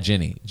 I got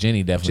Ginny.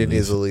 Ginny definitely. Ginny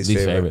is the least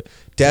favorite.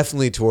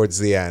 Definitely towards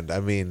the end. I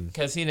mean,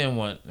 because he didn't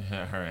want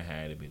her and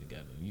Harry to be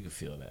together. You can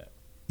feel that.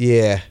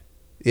 Yeah.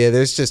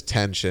 There's just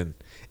tension,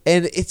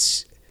 and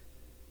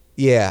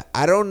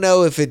I don't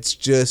know if it's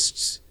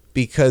just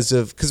because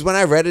when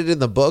I read it in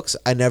the books,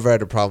 I never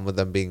had a problem with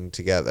them being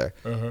together.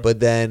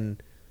 But then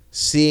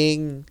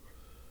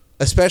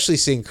especially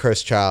seeing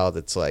Cursed Child,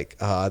 it's like,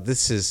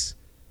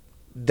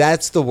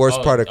 that's the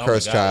worst part of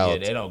Cursed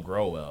Child. Yeah, they don't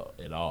grow well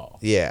at all.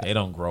 Yeah. They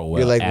don't grow well.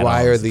 You're like,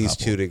 why are these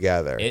couple. two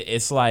together?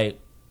 It's like,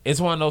 it's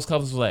one of those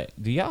couples like,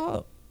 do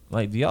y'all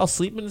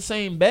sleep in the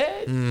same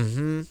bed?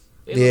 Mm-hmm.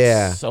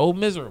 It's so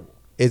miserable.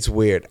 It's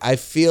weird. I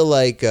feel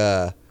like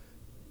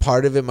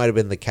part of it might have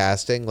been the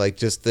casting, like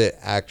just the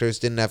actors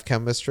didn't have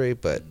chemistry,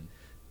 but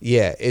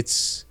and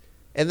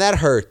that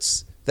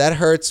hurts. That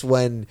hurts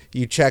when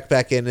you check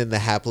back in the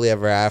happily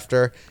ever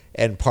after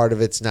and part of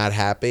it's not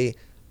happy.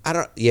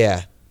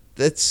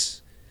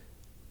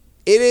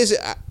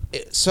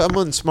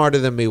 Someone smarter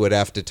than me would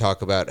have to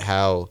talk about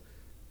how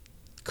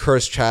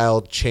Cursed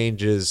Child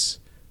changes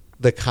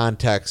the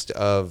context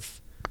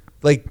of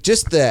like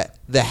just the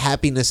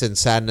happiness and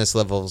sadness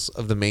levels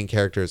of the main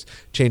characters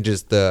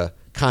changes the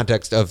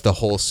context of the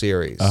whole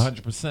series.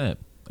 100%.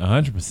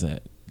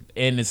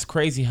 And it's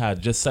crazy how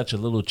just such a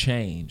little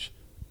change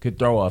could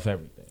throw off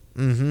everything.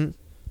 Mm-hmm.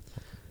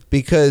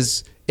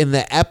 Because in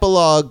the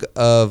epilogue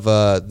of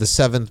the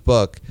 7th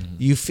book,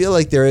 you feel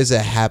like there is a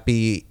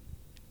happily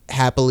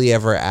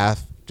ever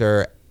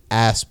after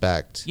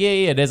aspect.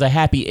 Yeah. There's a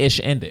happy-ish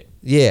ending.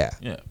 Yeah.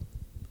 Yeah.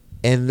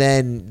 And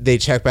then they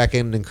check back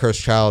in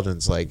Cursed Child, and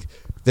it's like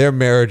their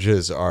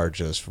marriages are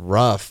just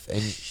rough,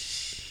 and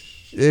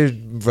their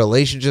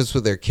relationships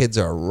with their kids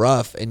are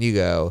rough. And you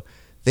go,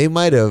 they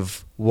might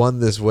have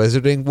won this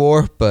wizarding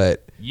war,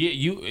 but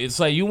it's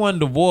like you won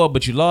the war,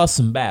 but you lost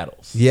some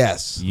battles.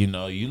 Yes, you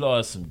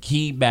lost some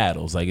key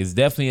battles. Like it's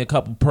definitely a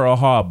couple Pearl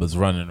Harbors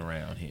running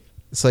around here.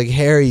 It's like,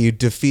 Harry, you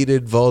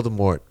defeated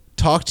Voldemort.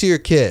 Talk to your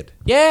kid.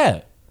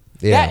 Yeah.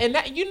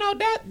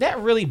 That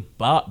really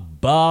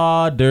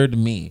bothered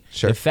me.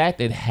 Sure. The fact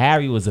that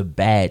Harry was a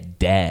bad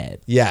dad.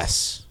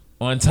 Yes.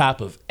 On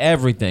top of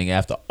everything,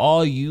 after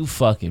all you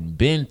fucking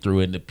been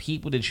through and the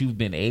people that you've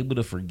been able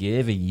to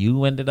forgive, and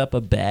you ended up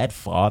a bad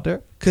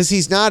father? Because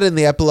he's not in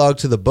the epilogue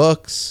to the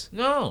books.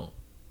 No.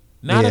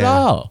 Not at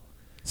all.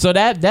 So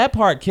that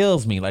part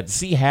kills me. Like to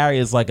see Harry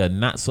as like a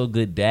not so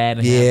good dad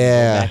and have to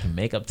go back and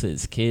make up to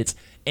his kids.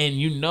 And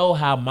you know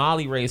how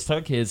Molly raised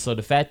her kids, so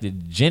the fact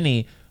that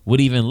Ginny would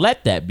even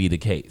let that be the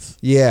case.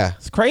 Yeah.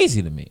 It's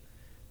crazy to me.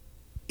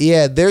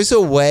 Yeah, there's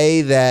a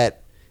way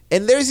that,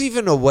 and there's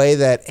even a way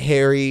that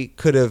Harry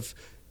could have,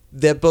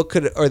 that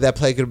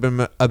play could have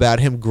been about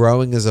him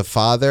growing as a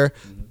father,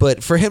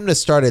 but for him to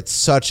start at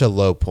such a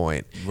low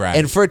point, right,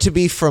 and for it to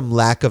be from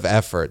lack of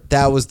effort,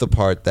 that was the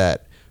part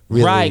that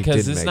really right,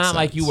 because it's make not sense.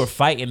 like you were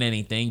fighting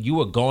anything. You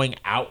were going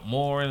out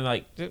more and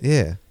like,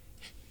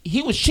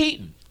 he was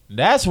cheating.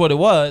 That's what it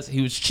was.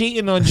 He was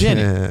cheating on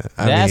Ginny.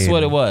 That's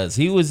what it was.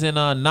 He was in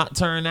a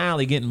Nocturne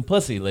Alley getting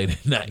pussy late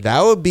at night.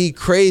 That would be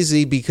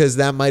crazy because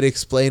that might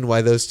explain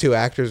why those two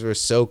actors were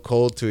so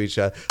cold to each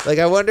other. Like,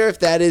 I wonder if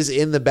that is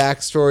in the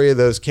backstory of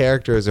those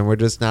characters and we're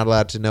just not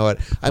allowed to know it.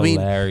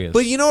 Hilarious.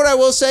 But you know what I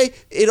will say?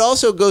 It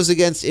also goes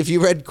against, if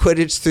you read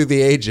Quidditch Through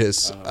the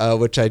Ages,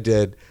 which I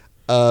did,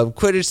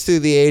 Quidditch Through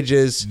the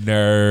Ages.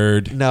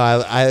 Nerd. No,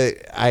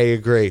 I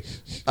agree.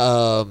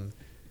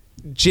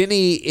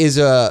 Ginny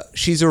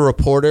she's a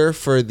reporter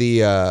for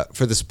the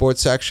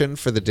sports section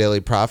for the Daily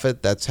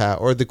Prophet. That's how,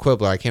 or the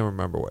Quibbler. I can't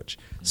remember which.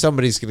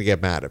 Somebody's gonna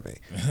get mad at me.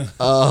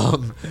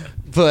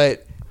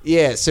 But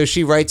yeah, so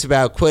she writes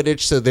about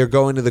Quidditch. So they're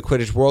going to the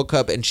Quidditch World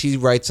Cup, and she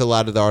writes a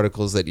lot of the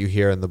articles that you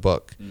hear in the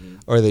book,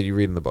 or that you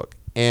read in the book.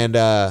 And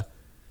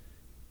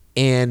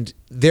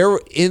they're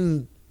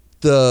in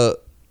the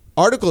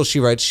article she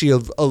writes, she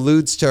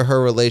alludes to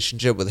her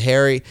relationship with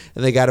Harry,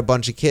 and they got a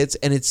bunch of kids,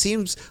 and it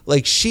seems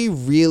like she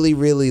really,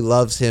 really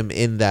loves him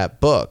in that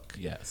book.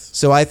 Yes.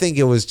 So I think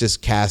it was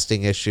just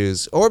casting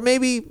issues, or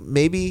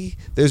maybe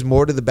there's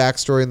more to the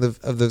backstory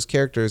of those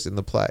characters in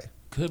the play.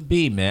 Could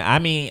be, man. I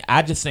mean,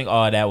 I just think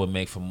all that would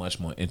make for much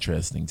more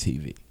interesting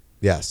TV.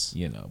 Yes.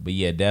 But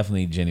yeah,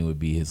 definitely Ginny would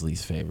be his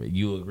least favorite.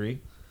 You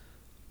agree?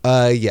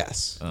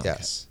 Yes. Okay.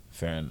 Yes.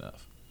 Fair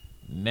enough.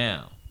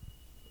 Now,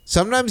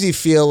 sometimes you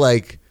feel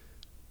like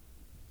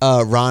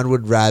Ron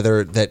would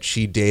rather that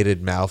she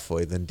dated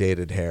Malfoy than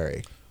dated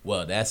Harry.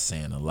 Well, that's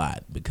saying a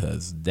lot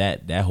because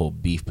that whole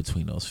beef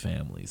between those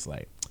families.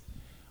 Like,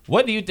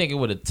 what do you think it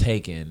would have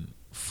taken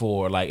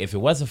for, like, if it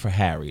wasn't for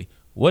Harry,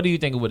 what do you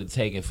think it would have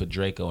taken for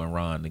Draco and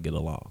Ron to get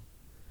along?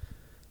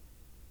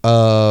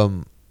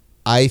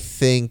 I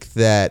think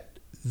that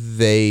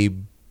they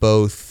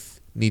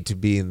both need to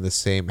be in the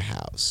same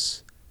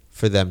house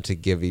for them to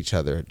give each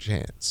other a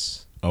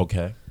chance.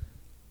 Okay.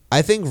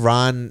 I think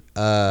Ron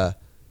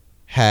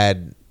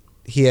had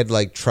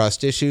like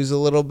trust issues a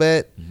little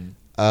bit.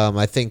 Mm-hmm.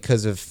 I think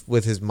because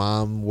with his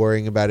mom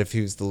worrying about if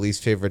he was the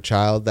least favorite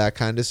child, that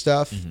kind of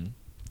stuff. Mm-hmm.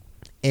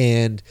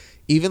 And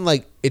even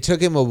like it took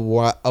him a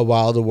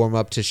while to warm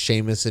up to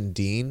Seamus and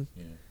Dean.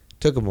 Yeah.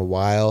 Took him a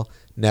while.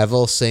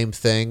 Neville, same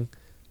thing.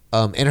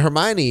 And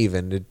Hermione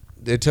even.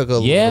 It took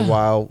a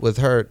while with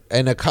her.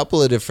 And a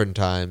couple of different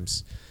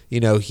times, he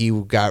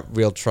got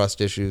real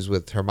trust issues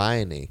with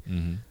Hermione.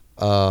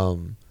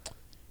 Mm-hmm.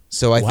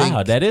 So I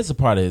think that is a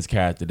part of his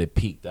character that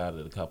peaked out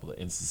at a couple of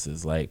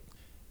instances. Like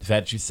the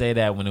fact you say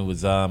that when it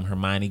was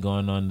Hermione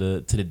going on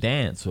to the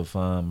dance with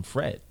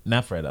Fred.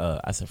 Not Fred.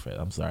 I said Fred.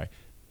 I'm sorry.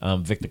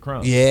 Victor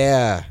Crumb.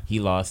 Yeah. He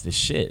lost his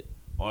shit.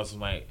 Also,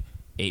 like,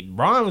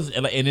 Ron was,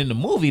 and in the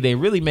movie, they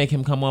really make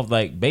him come off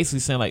like basically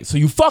saying like, so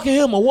you fucking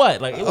him or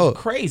what? Like, it was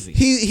crazy.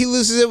 He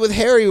loses it with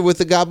Harry with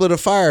the Goblet of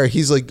Fire.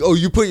 He's like, oh,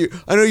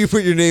 I know you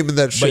put your name in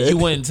that shit. But you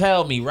wouldn't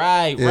tell me,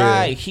 right? Yeah.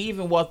 Right. He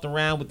even walked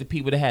around with the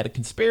people that had a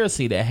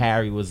conspiracy that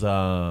Harry was,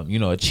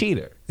 a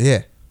cheater.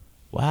 Yeah.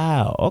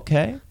 Wow.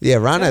 Okay. Yeah,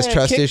 Ron has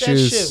trust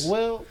issues. That shit.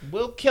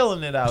 Will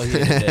killing it out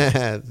here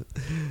today.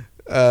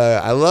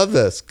 I love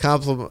this.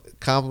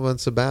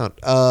 Compliments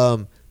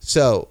abound.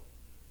 So,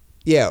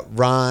 yeah,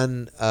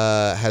 Ron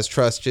has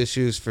trust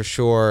issues for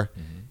sure.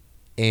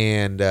 Mm-hmm.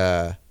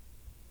 And,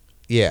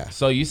 yeah.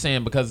 So you're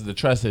saying because of the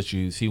trust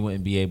issues, he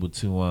wouldn't be able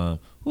to,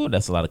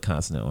 that's a lot of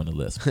consonant on the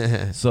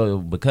list. So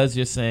because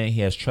you're saying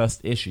he has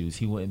trust issues,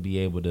 he wouldn't be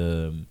able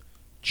to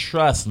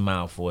trust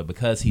Malfoy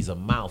because he's a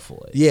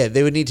Malfoy. Yeah,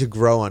 they would need to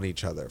grow on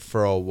each other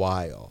for a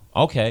while.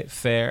 Okay,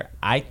 fair.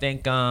 I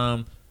think,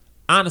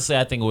 honestly,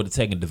 I think it would have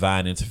taken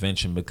divine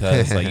intervention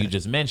because, like you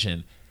just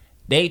mentioned,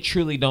 they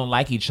truly don't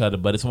like each other.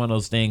 But it's one of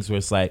those things where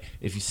it's like,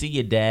 if you see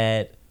your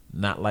dad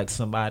not like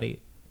somebody,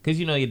 because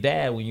your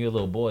dad when you're a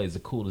little boy is the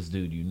coolest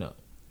dude you know.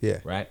 Yeah.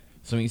 Right?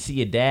 So when you see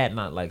your dad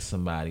not like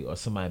somebody or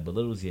somebody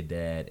belittles your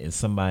dad and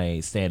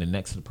somebody standing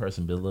next to the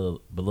person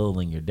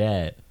belittling your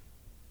dad,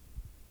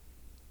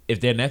 if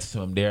they're next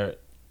to him,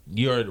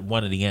 you're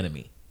one of the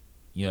enemy.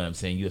 You know what I'm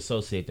saying? You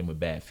associate them with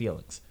bad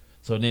feelings.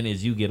 So then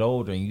as you get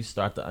older and you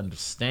start to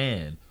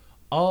understand,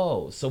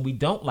 so we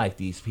don't like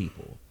these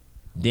people,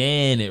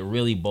 then it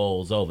really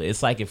boils over.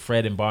 It's like if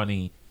Fred and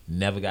Barney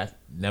never got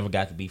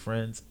to be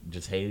friends,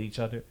 just hated each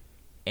other,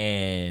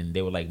 and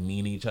they were like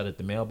mean to each other at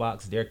the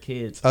mailbox, their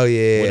kids would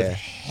have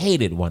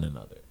hated one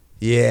another.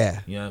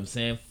 Yeah. You know what I'm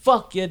saying?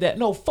 Fuck your dad.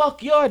 No,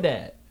 fuck your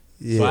dad.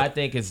 Yeah. So I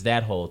think it's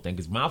that whole thing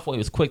because Malfoy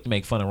was quick to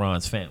make fun of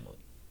Ron's family.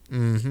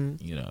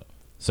 Mm-hmm.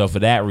 So for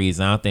that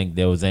reason, I don't think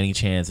there was any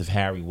chance if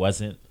Harry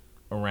wasn't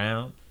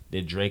around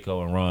that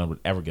Draco and Ron would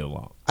ever get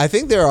along. I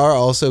think there are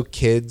also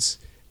kids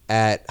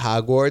at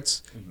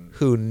Hogwarts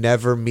who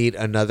never meet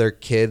another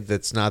kid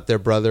that's not their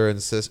brother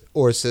and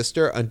or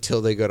sister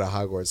until they go to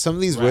Hogwarts. Some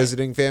of these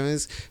wizarding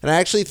families, and I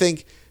actually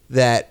think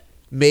that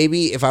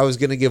maybe if I was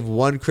going to give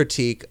one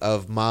critique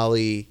of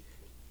Molly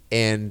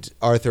and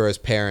Arthur as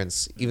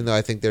parents, even though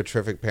I think they're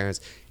terrific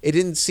parents, it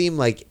didn't seem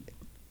like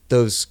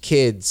those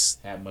kids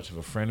had much of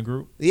a friend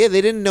group. Yeah,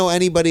 they didn't know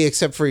anybody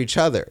except for each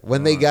other.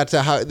 When they got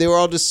to they were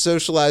all just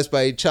socialized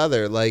by each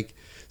other. Like,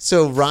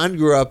 so Ron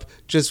grew up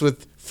just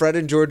with Fred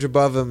and George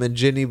above him and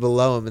Ginny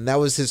below him, and that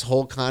was his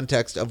whole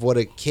context of what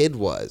a kid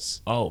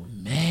was. Oh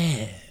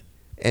man.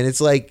 And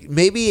it's like,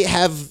 maybe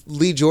have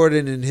Lee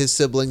Jordan and his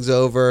siblings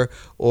over,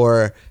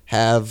 or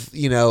have,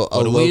 a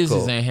local. The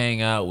Weasleys ain't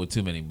hang out with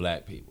too many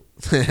black people.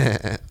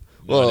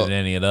 More than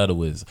any of the other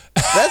wizards.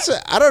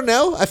 I don't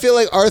know. I feel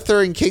like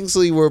Arthur and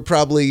Kingsley were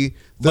probably.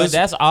 But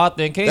that's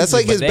Arthur and Kingsley. That's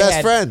like his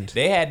best friend.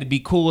 They had to be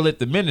cool at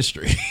the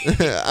ministry.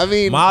 I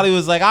mean, Molly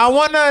was like, I don't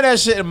want none of that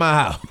shit in my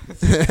house.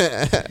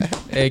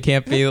 It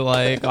can't be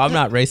like, I'm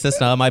not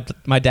racist. No,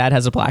 my dad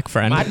has a black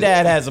friend. My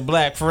dad has a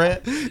black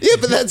friend. Yeah,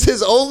 but that's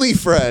his only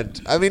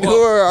friend. I mean, who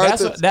are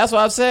Arthur? That's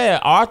what I'm saying.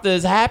 Arthur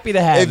is happy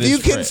to have. If you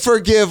can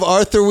forgive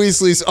Arthur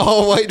Weasley's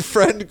all-white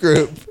friend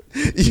group,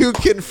 you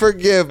can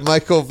forgive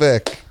Michael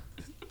Vick.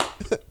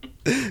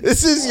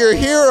 This is your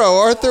hero,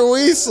 Arthur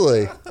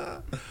Weasley.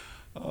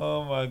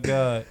 Oh my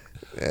god.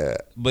 Yeah.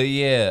 But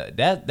yeah,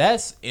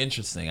 that's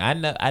interesting. I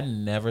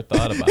never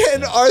thought about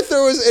and that.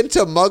 Arthur was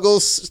into Muggle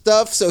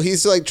stuff, so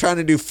he's like trying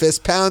to do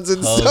fist pounds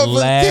and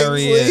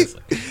Hilarious.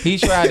 stuff with He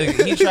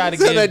Kingsley. tried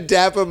to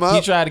dap him up.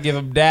 He tried to give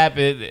him dap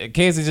it.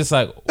 Kingsley's just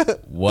like,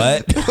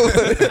 what?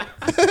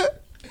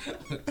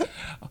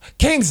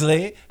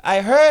 Kingsley, I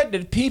heard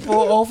that people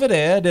over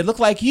there that look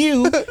like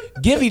you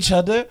give each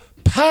other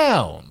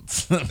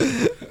pounds.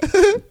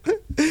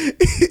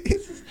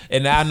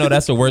 And I know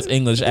that's the worst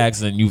English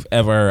accent you've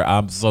ever heard.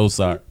 I'm so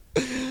sorry.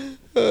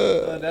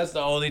 That's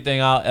the only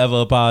thing I'll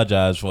ever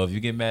apologize for. If you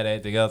get mad at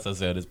anything else I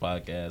say on this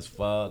podcast,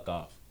 fuck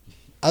off.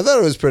 I thought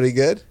it was pretty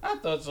good. I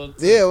thought so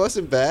too. Yeah, it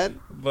wasn't bad.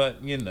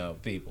 But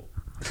people.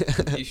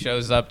 He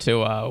shows up to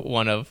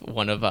one of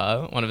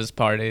his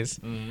parties,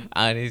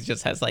 and he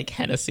just has like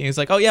Hennessy. He's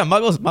like, "Oh yeah,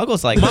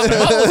 Muggles like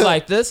Muggles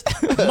like this.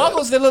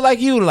 Muggles that look like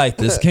you like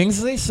this,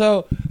 Kingsley.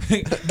 So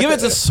give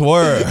it a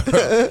swirl.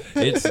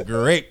 It's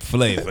grape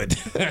flavored."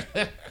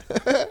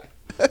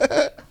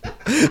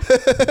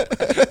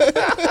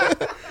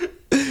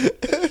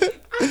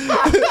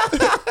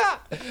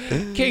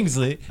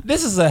 Kingsley,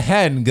 this is a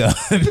handgun.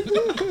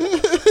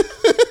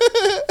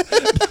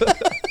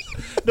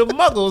 The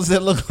Muggles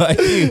that look like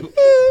you.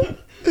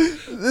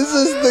 This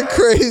is the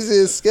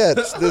craziest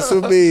sketch. This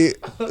would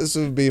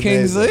be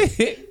Kingsley,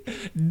 amazing.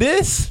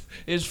 this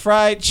is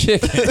fried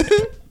chicken.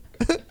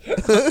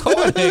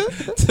 According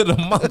to the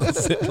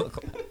Muggles that look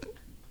like.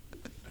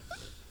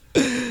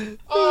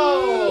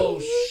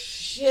 Oh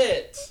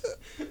shit.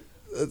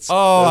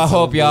 I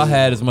hope y'all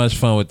had as much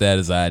fun with that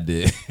as I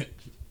did.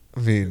 I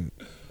mean,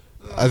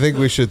 I think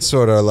we should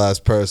sort our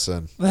last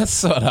person. Let's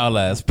sort our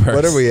last person.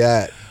 What are we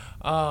at?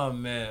 Oh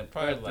man,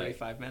 probably like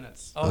 35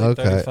 minutes.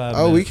 Okay. 35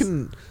 minutes. We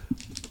can.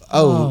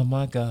 Oh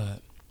my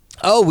god.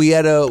 We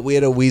had a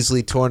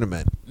Weasley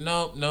tournament.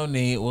 No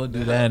need. We'll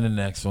do that in the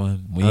next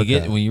one. When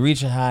you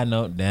reach a high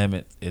note, damn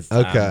it, it's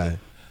time Okay.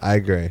 I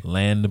agree.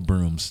 land the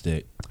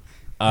broomstick.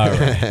 All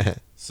right.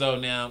 So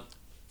now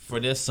for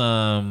this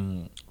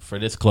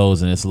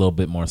closing, it's a little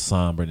bit more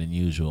somber than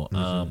usual.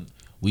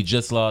 We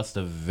just lost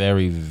a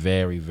very,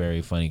 very,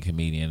 very funny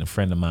comedian, a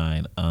friend of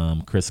mine,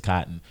 Chris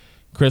Cotton.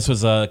 Chris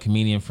was a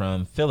comedian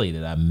from Philly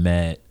that I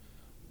met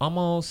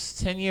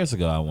almost 10 years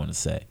ago, I want to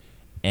say.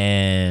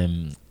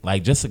 And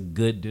like just a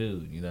good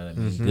dude, you know what I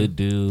mean? Good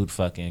dude,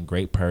 fucking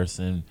great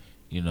person,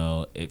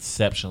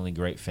 exceptionally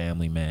great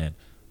family man.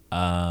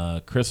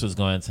 Chris was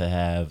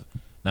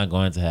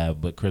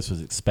Chris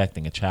was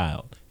expecting a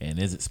child and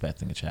is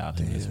expecting a child,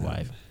 him and his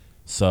wife.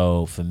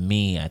 So for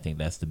me, I think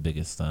that's the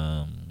biggest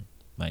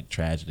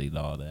tragedy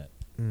to all that.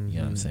 You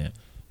know what I'm saying?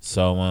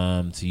 So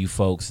to you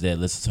folks that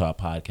listen to our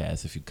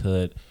podcast, if you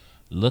could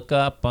look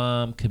up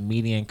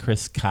comedian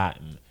Chris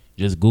Cotton.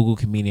 Just Google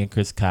comedian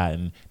Chris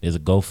Cotton. There's a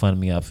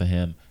GoFundMe up for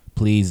him.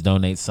 Please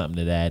donate something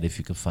to that if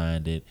you can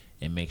find it,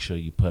 and make sure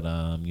you put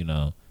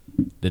that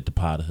the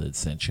Potterhood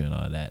sent you and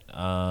all that.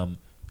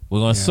 We're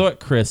gonna sort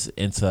Chris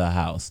into a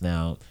house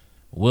now.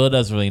 Will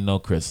doesn't really know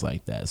Chris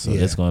like that, so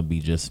it's gonna be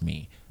just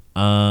me.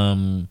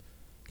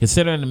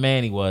 Considering the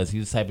man he was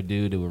the type of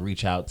dude that would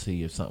reach out to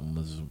you if something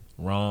was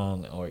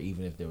wrong or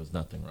even if there was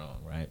nothing wrong,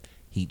 right?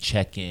 He'd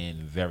check in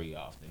very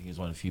often. He was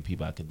one of the few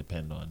people I could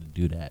depend on to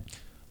do that.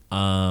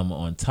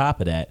 On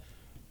top of that,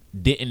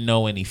 didn't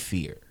know any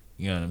fear.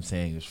 You know what I'm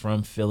saying? He was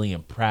from Philly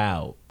and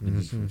proud to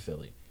be from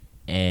Philly.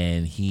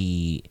 And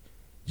he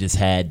just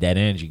had that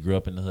energy. Grew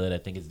up in the hood. I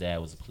think his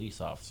dad was a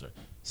police officer.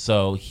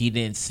 So he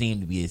didn't seem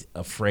to be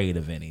afraid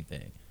of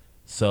anything.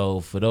 So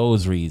for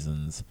those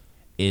reasons,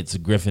 it's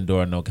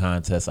Gryffindor, no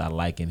contest. I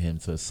liken him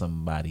to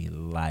somebody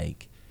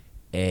like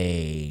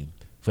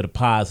for the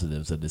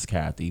positives of this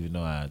character, even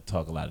though I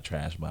talk a lot of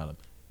trash about him,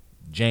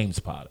 James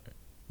Potter.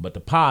 But the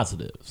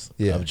positives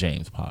of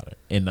James Potter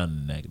and none of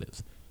the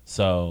negatives.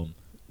 So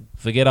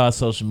forget our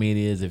social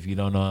medias. If you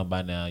don't know him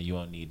by now, you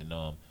won't need to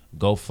know him.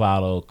 Go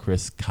follow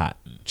Chris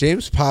Cotton.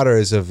 James Potter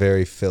is a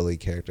very Philly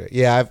character.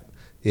 Yeah.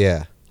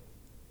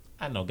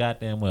 I know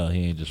goddamn well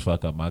he ain't just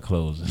fuck up my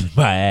clothes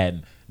by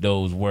adding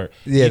those words.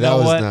 Yeah, that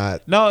was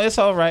not. No, it's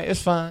all right.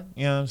 It's fine.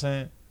 You know what I'm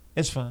saying?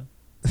 It's fine.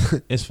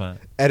 It's fine.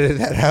 Edit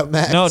that out,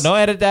 Max. No, don't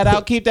edit that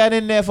out. Keep that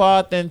in there for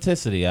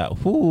authenticity. I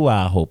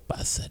hope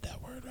I said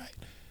that word right.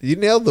 You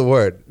nailed the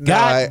word.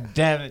 God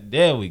damn it.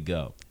 There we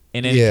go.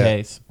 In any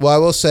case. Well, I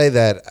will say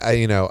that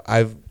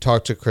I've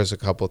talked to Chris a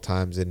couple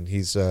times, and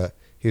he's a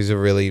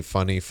really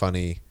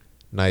funny,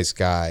 nice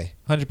guy.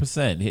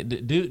 100%.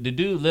 The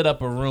dude lit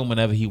up a room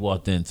whenever he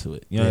walked into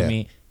it. You know what I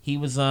mean? He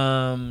was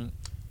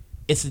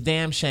it's a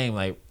damn shame,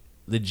 like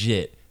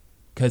legit,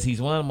 because he's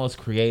one of the most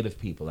creative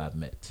people I've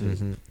met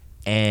too.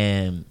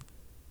 And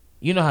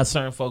you know how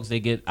certain folks, they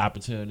get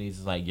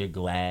opportunities, like you're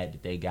glad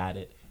that they got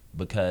it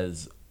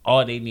because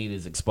all they need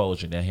is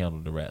exposure. They'll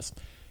handle the rest.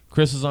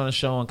 Chris was on a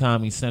show on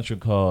Comedy Central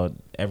called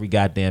Every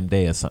Goddamn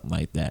Day or something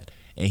like that,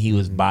 and he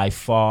was by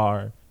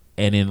far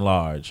and in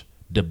large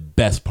the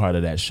best part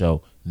of that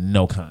show.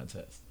 No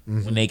contest.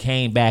 When they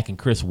came back and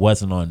Chris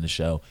wasn't on the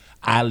show,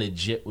 I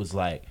legit was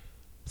like,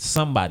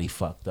 somebody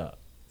fucked up.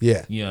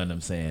 Yeah. You know what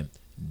I'm saying?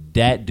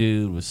 That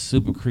dude was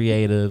super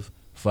creative,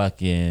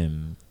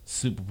 fucking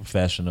super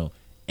professional,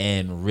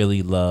 and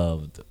really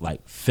loved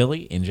like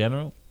Philly in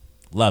general.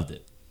 Loved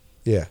it.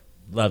 Yeah.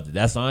 Loved it.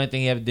 That's the only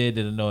thing he ever did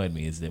that annoyed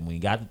me, is that when he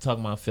got to talk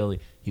about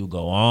Philly, he would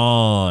go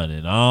on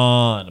and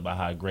on about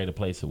how great a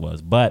place it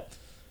was. But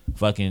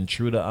fucking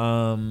true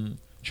to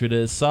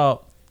his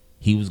salt,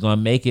 he was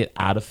gonna make it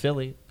out of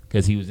Philly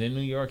because he was in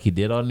New York. He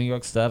did all New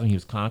York stuff and he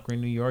was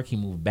conquering New York. He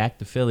moved back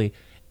to Philly,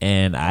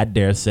 and I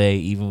dare say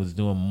even was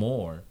doing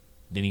more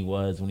than he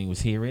was when he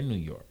was here in New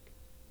York.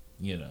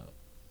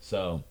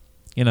 So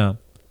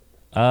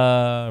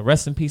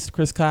Rest in peace to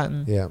Chris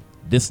Cotton. Yeah.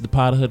 This is the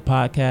Potterhood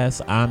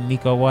Podcast. I'm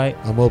Neko White.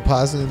 I'm Will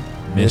Posnan.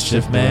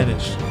 Mischief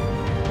managed.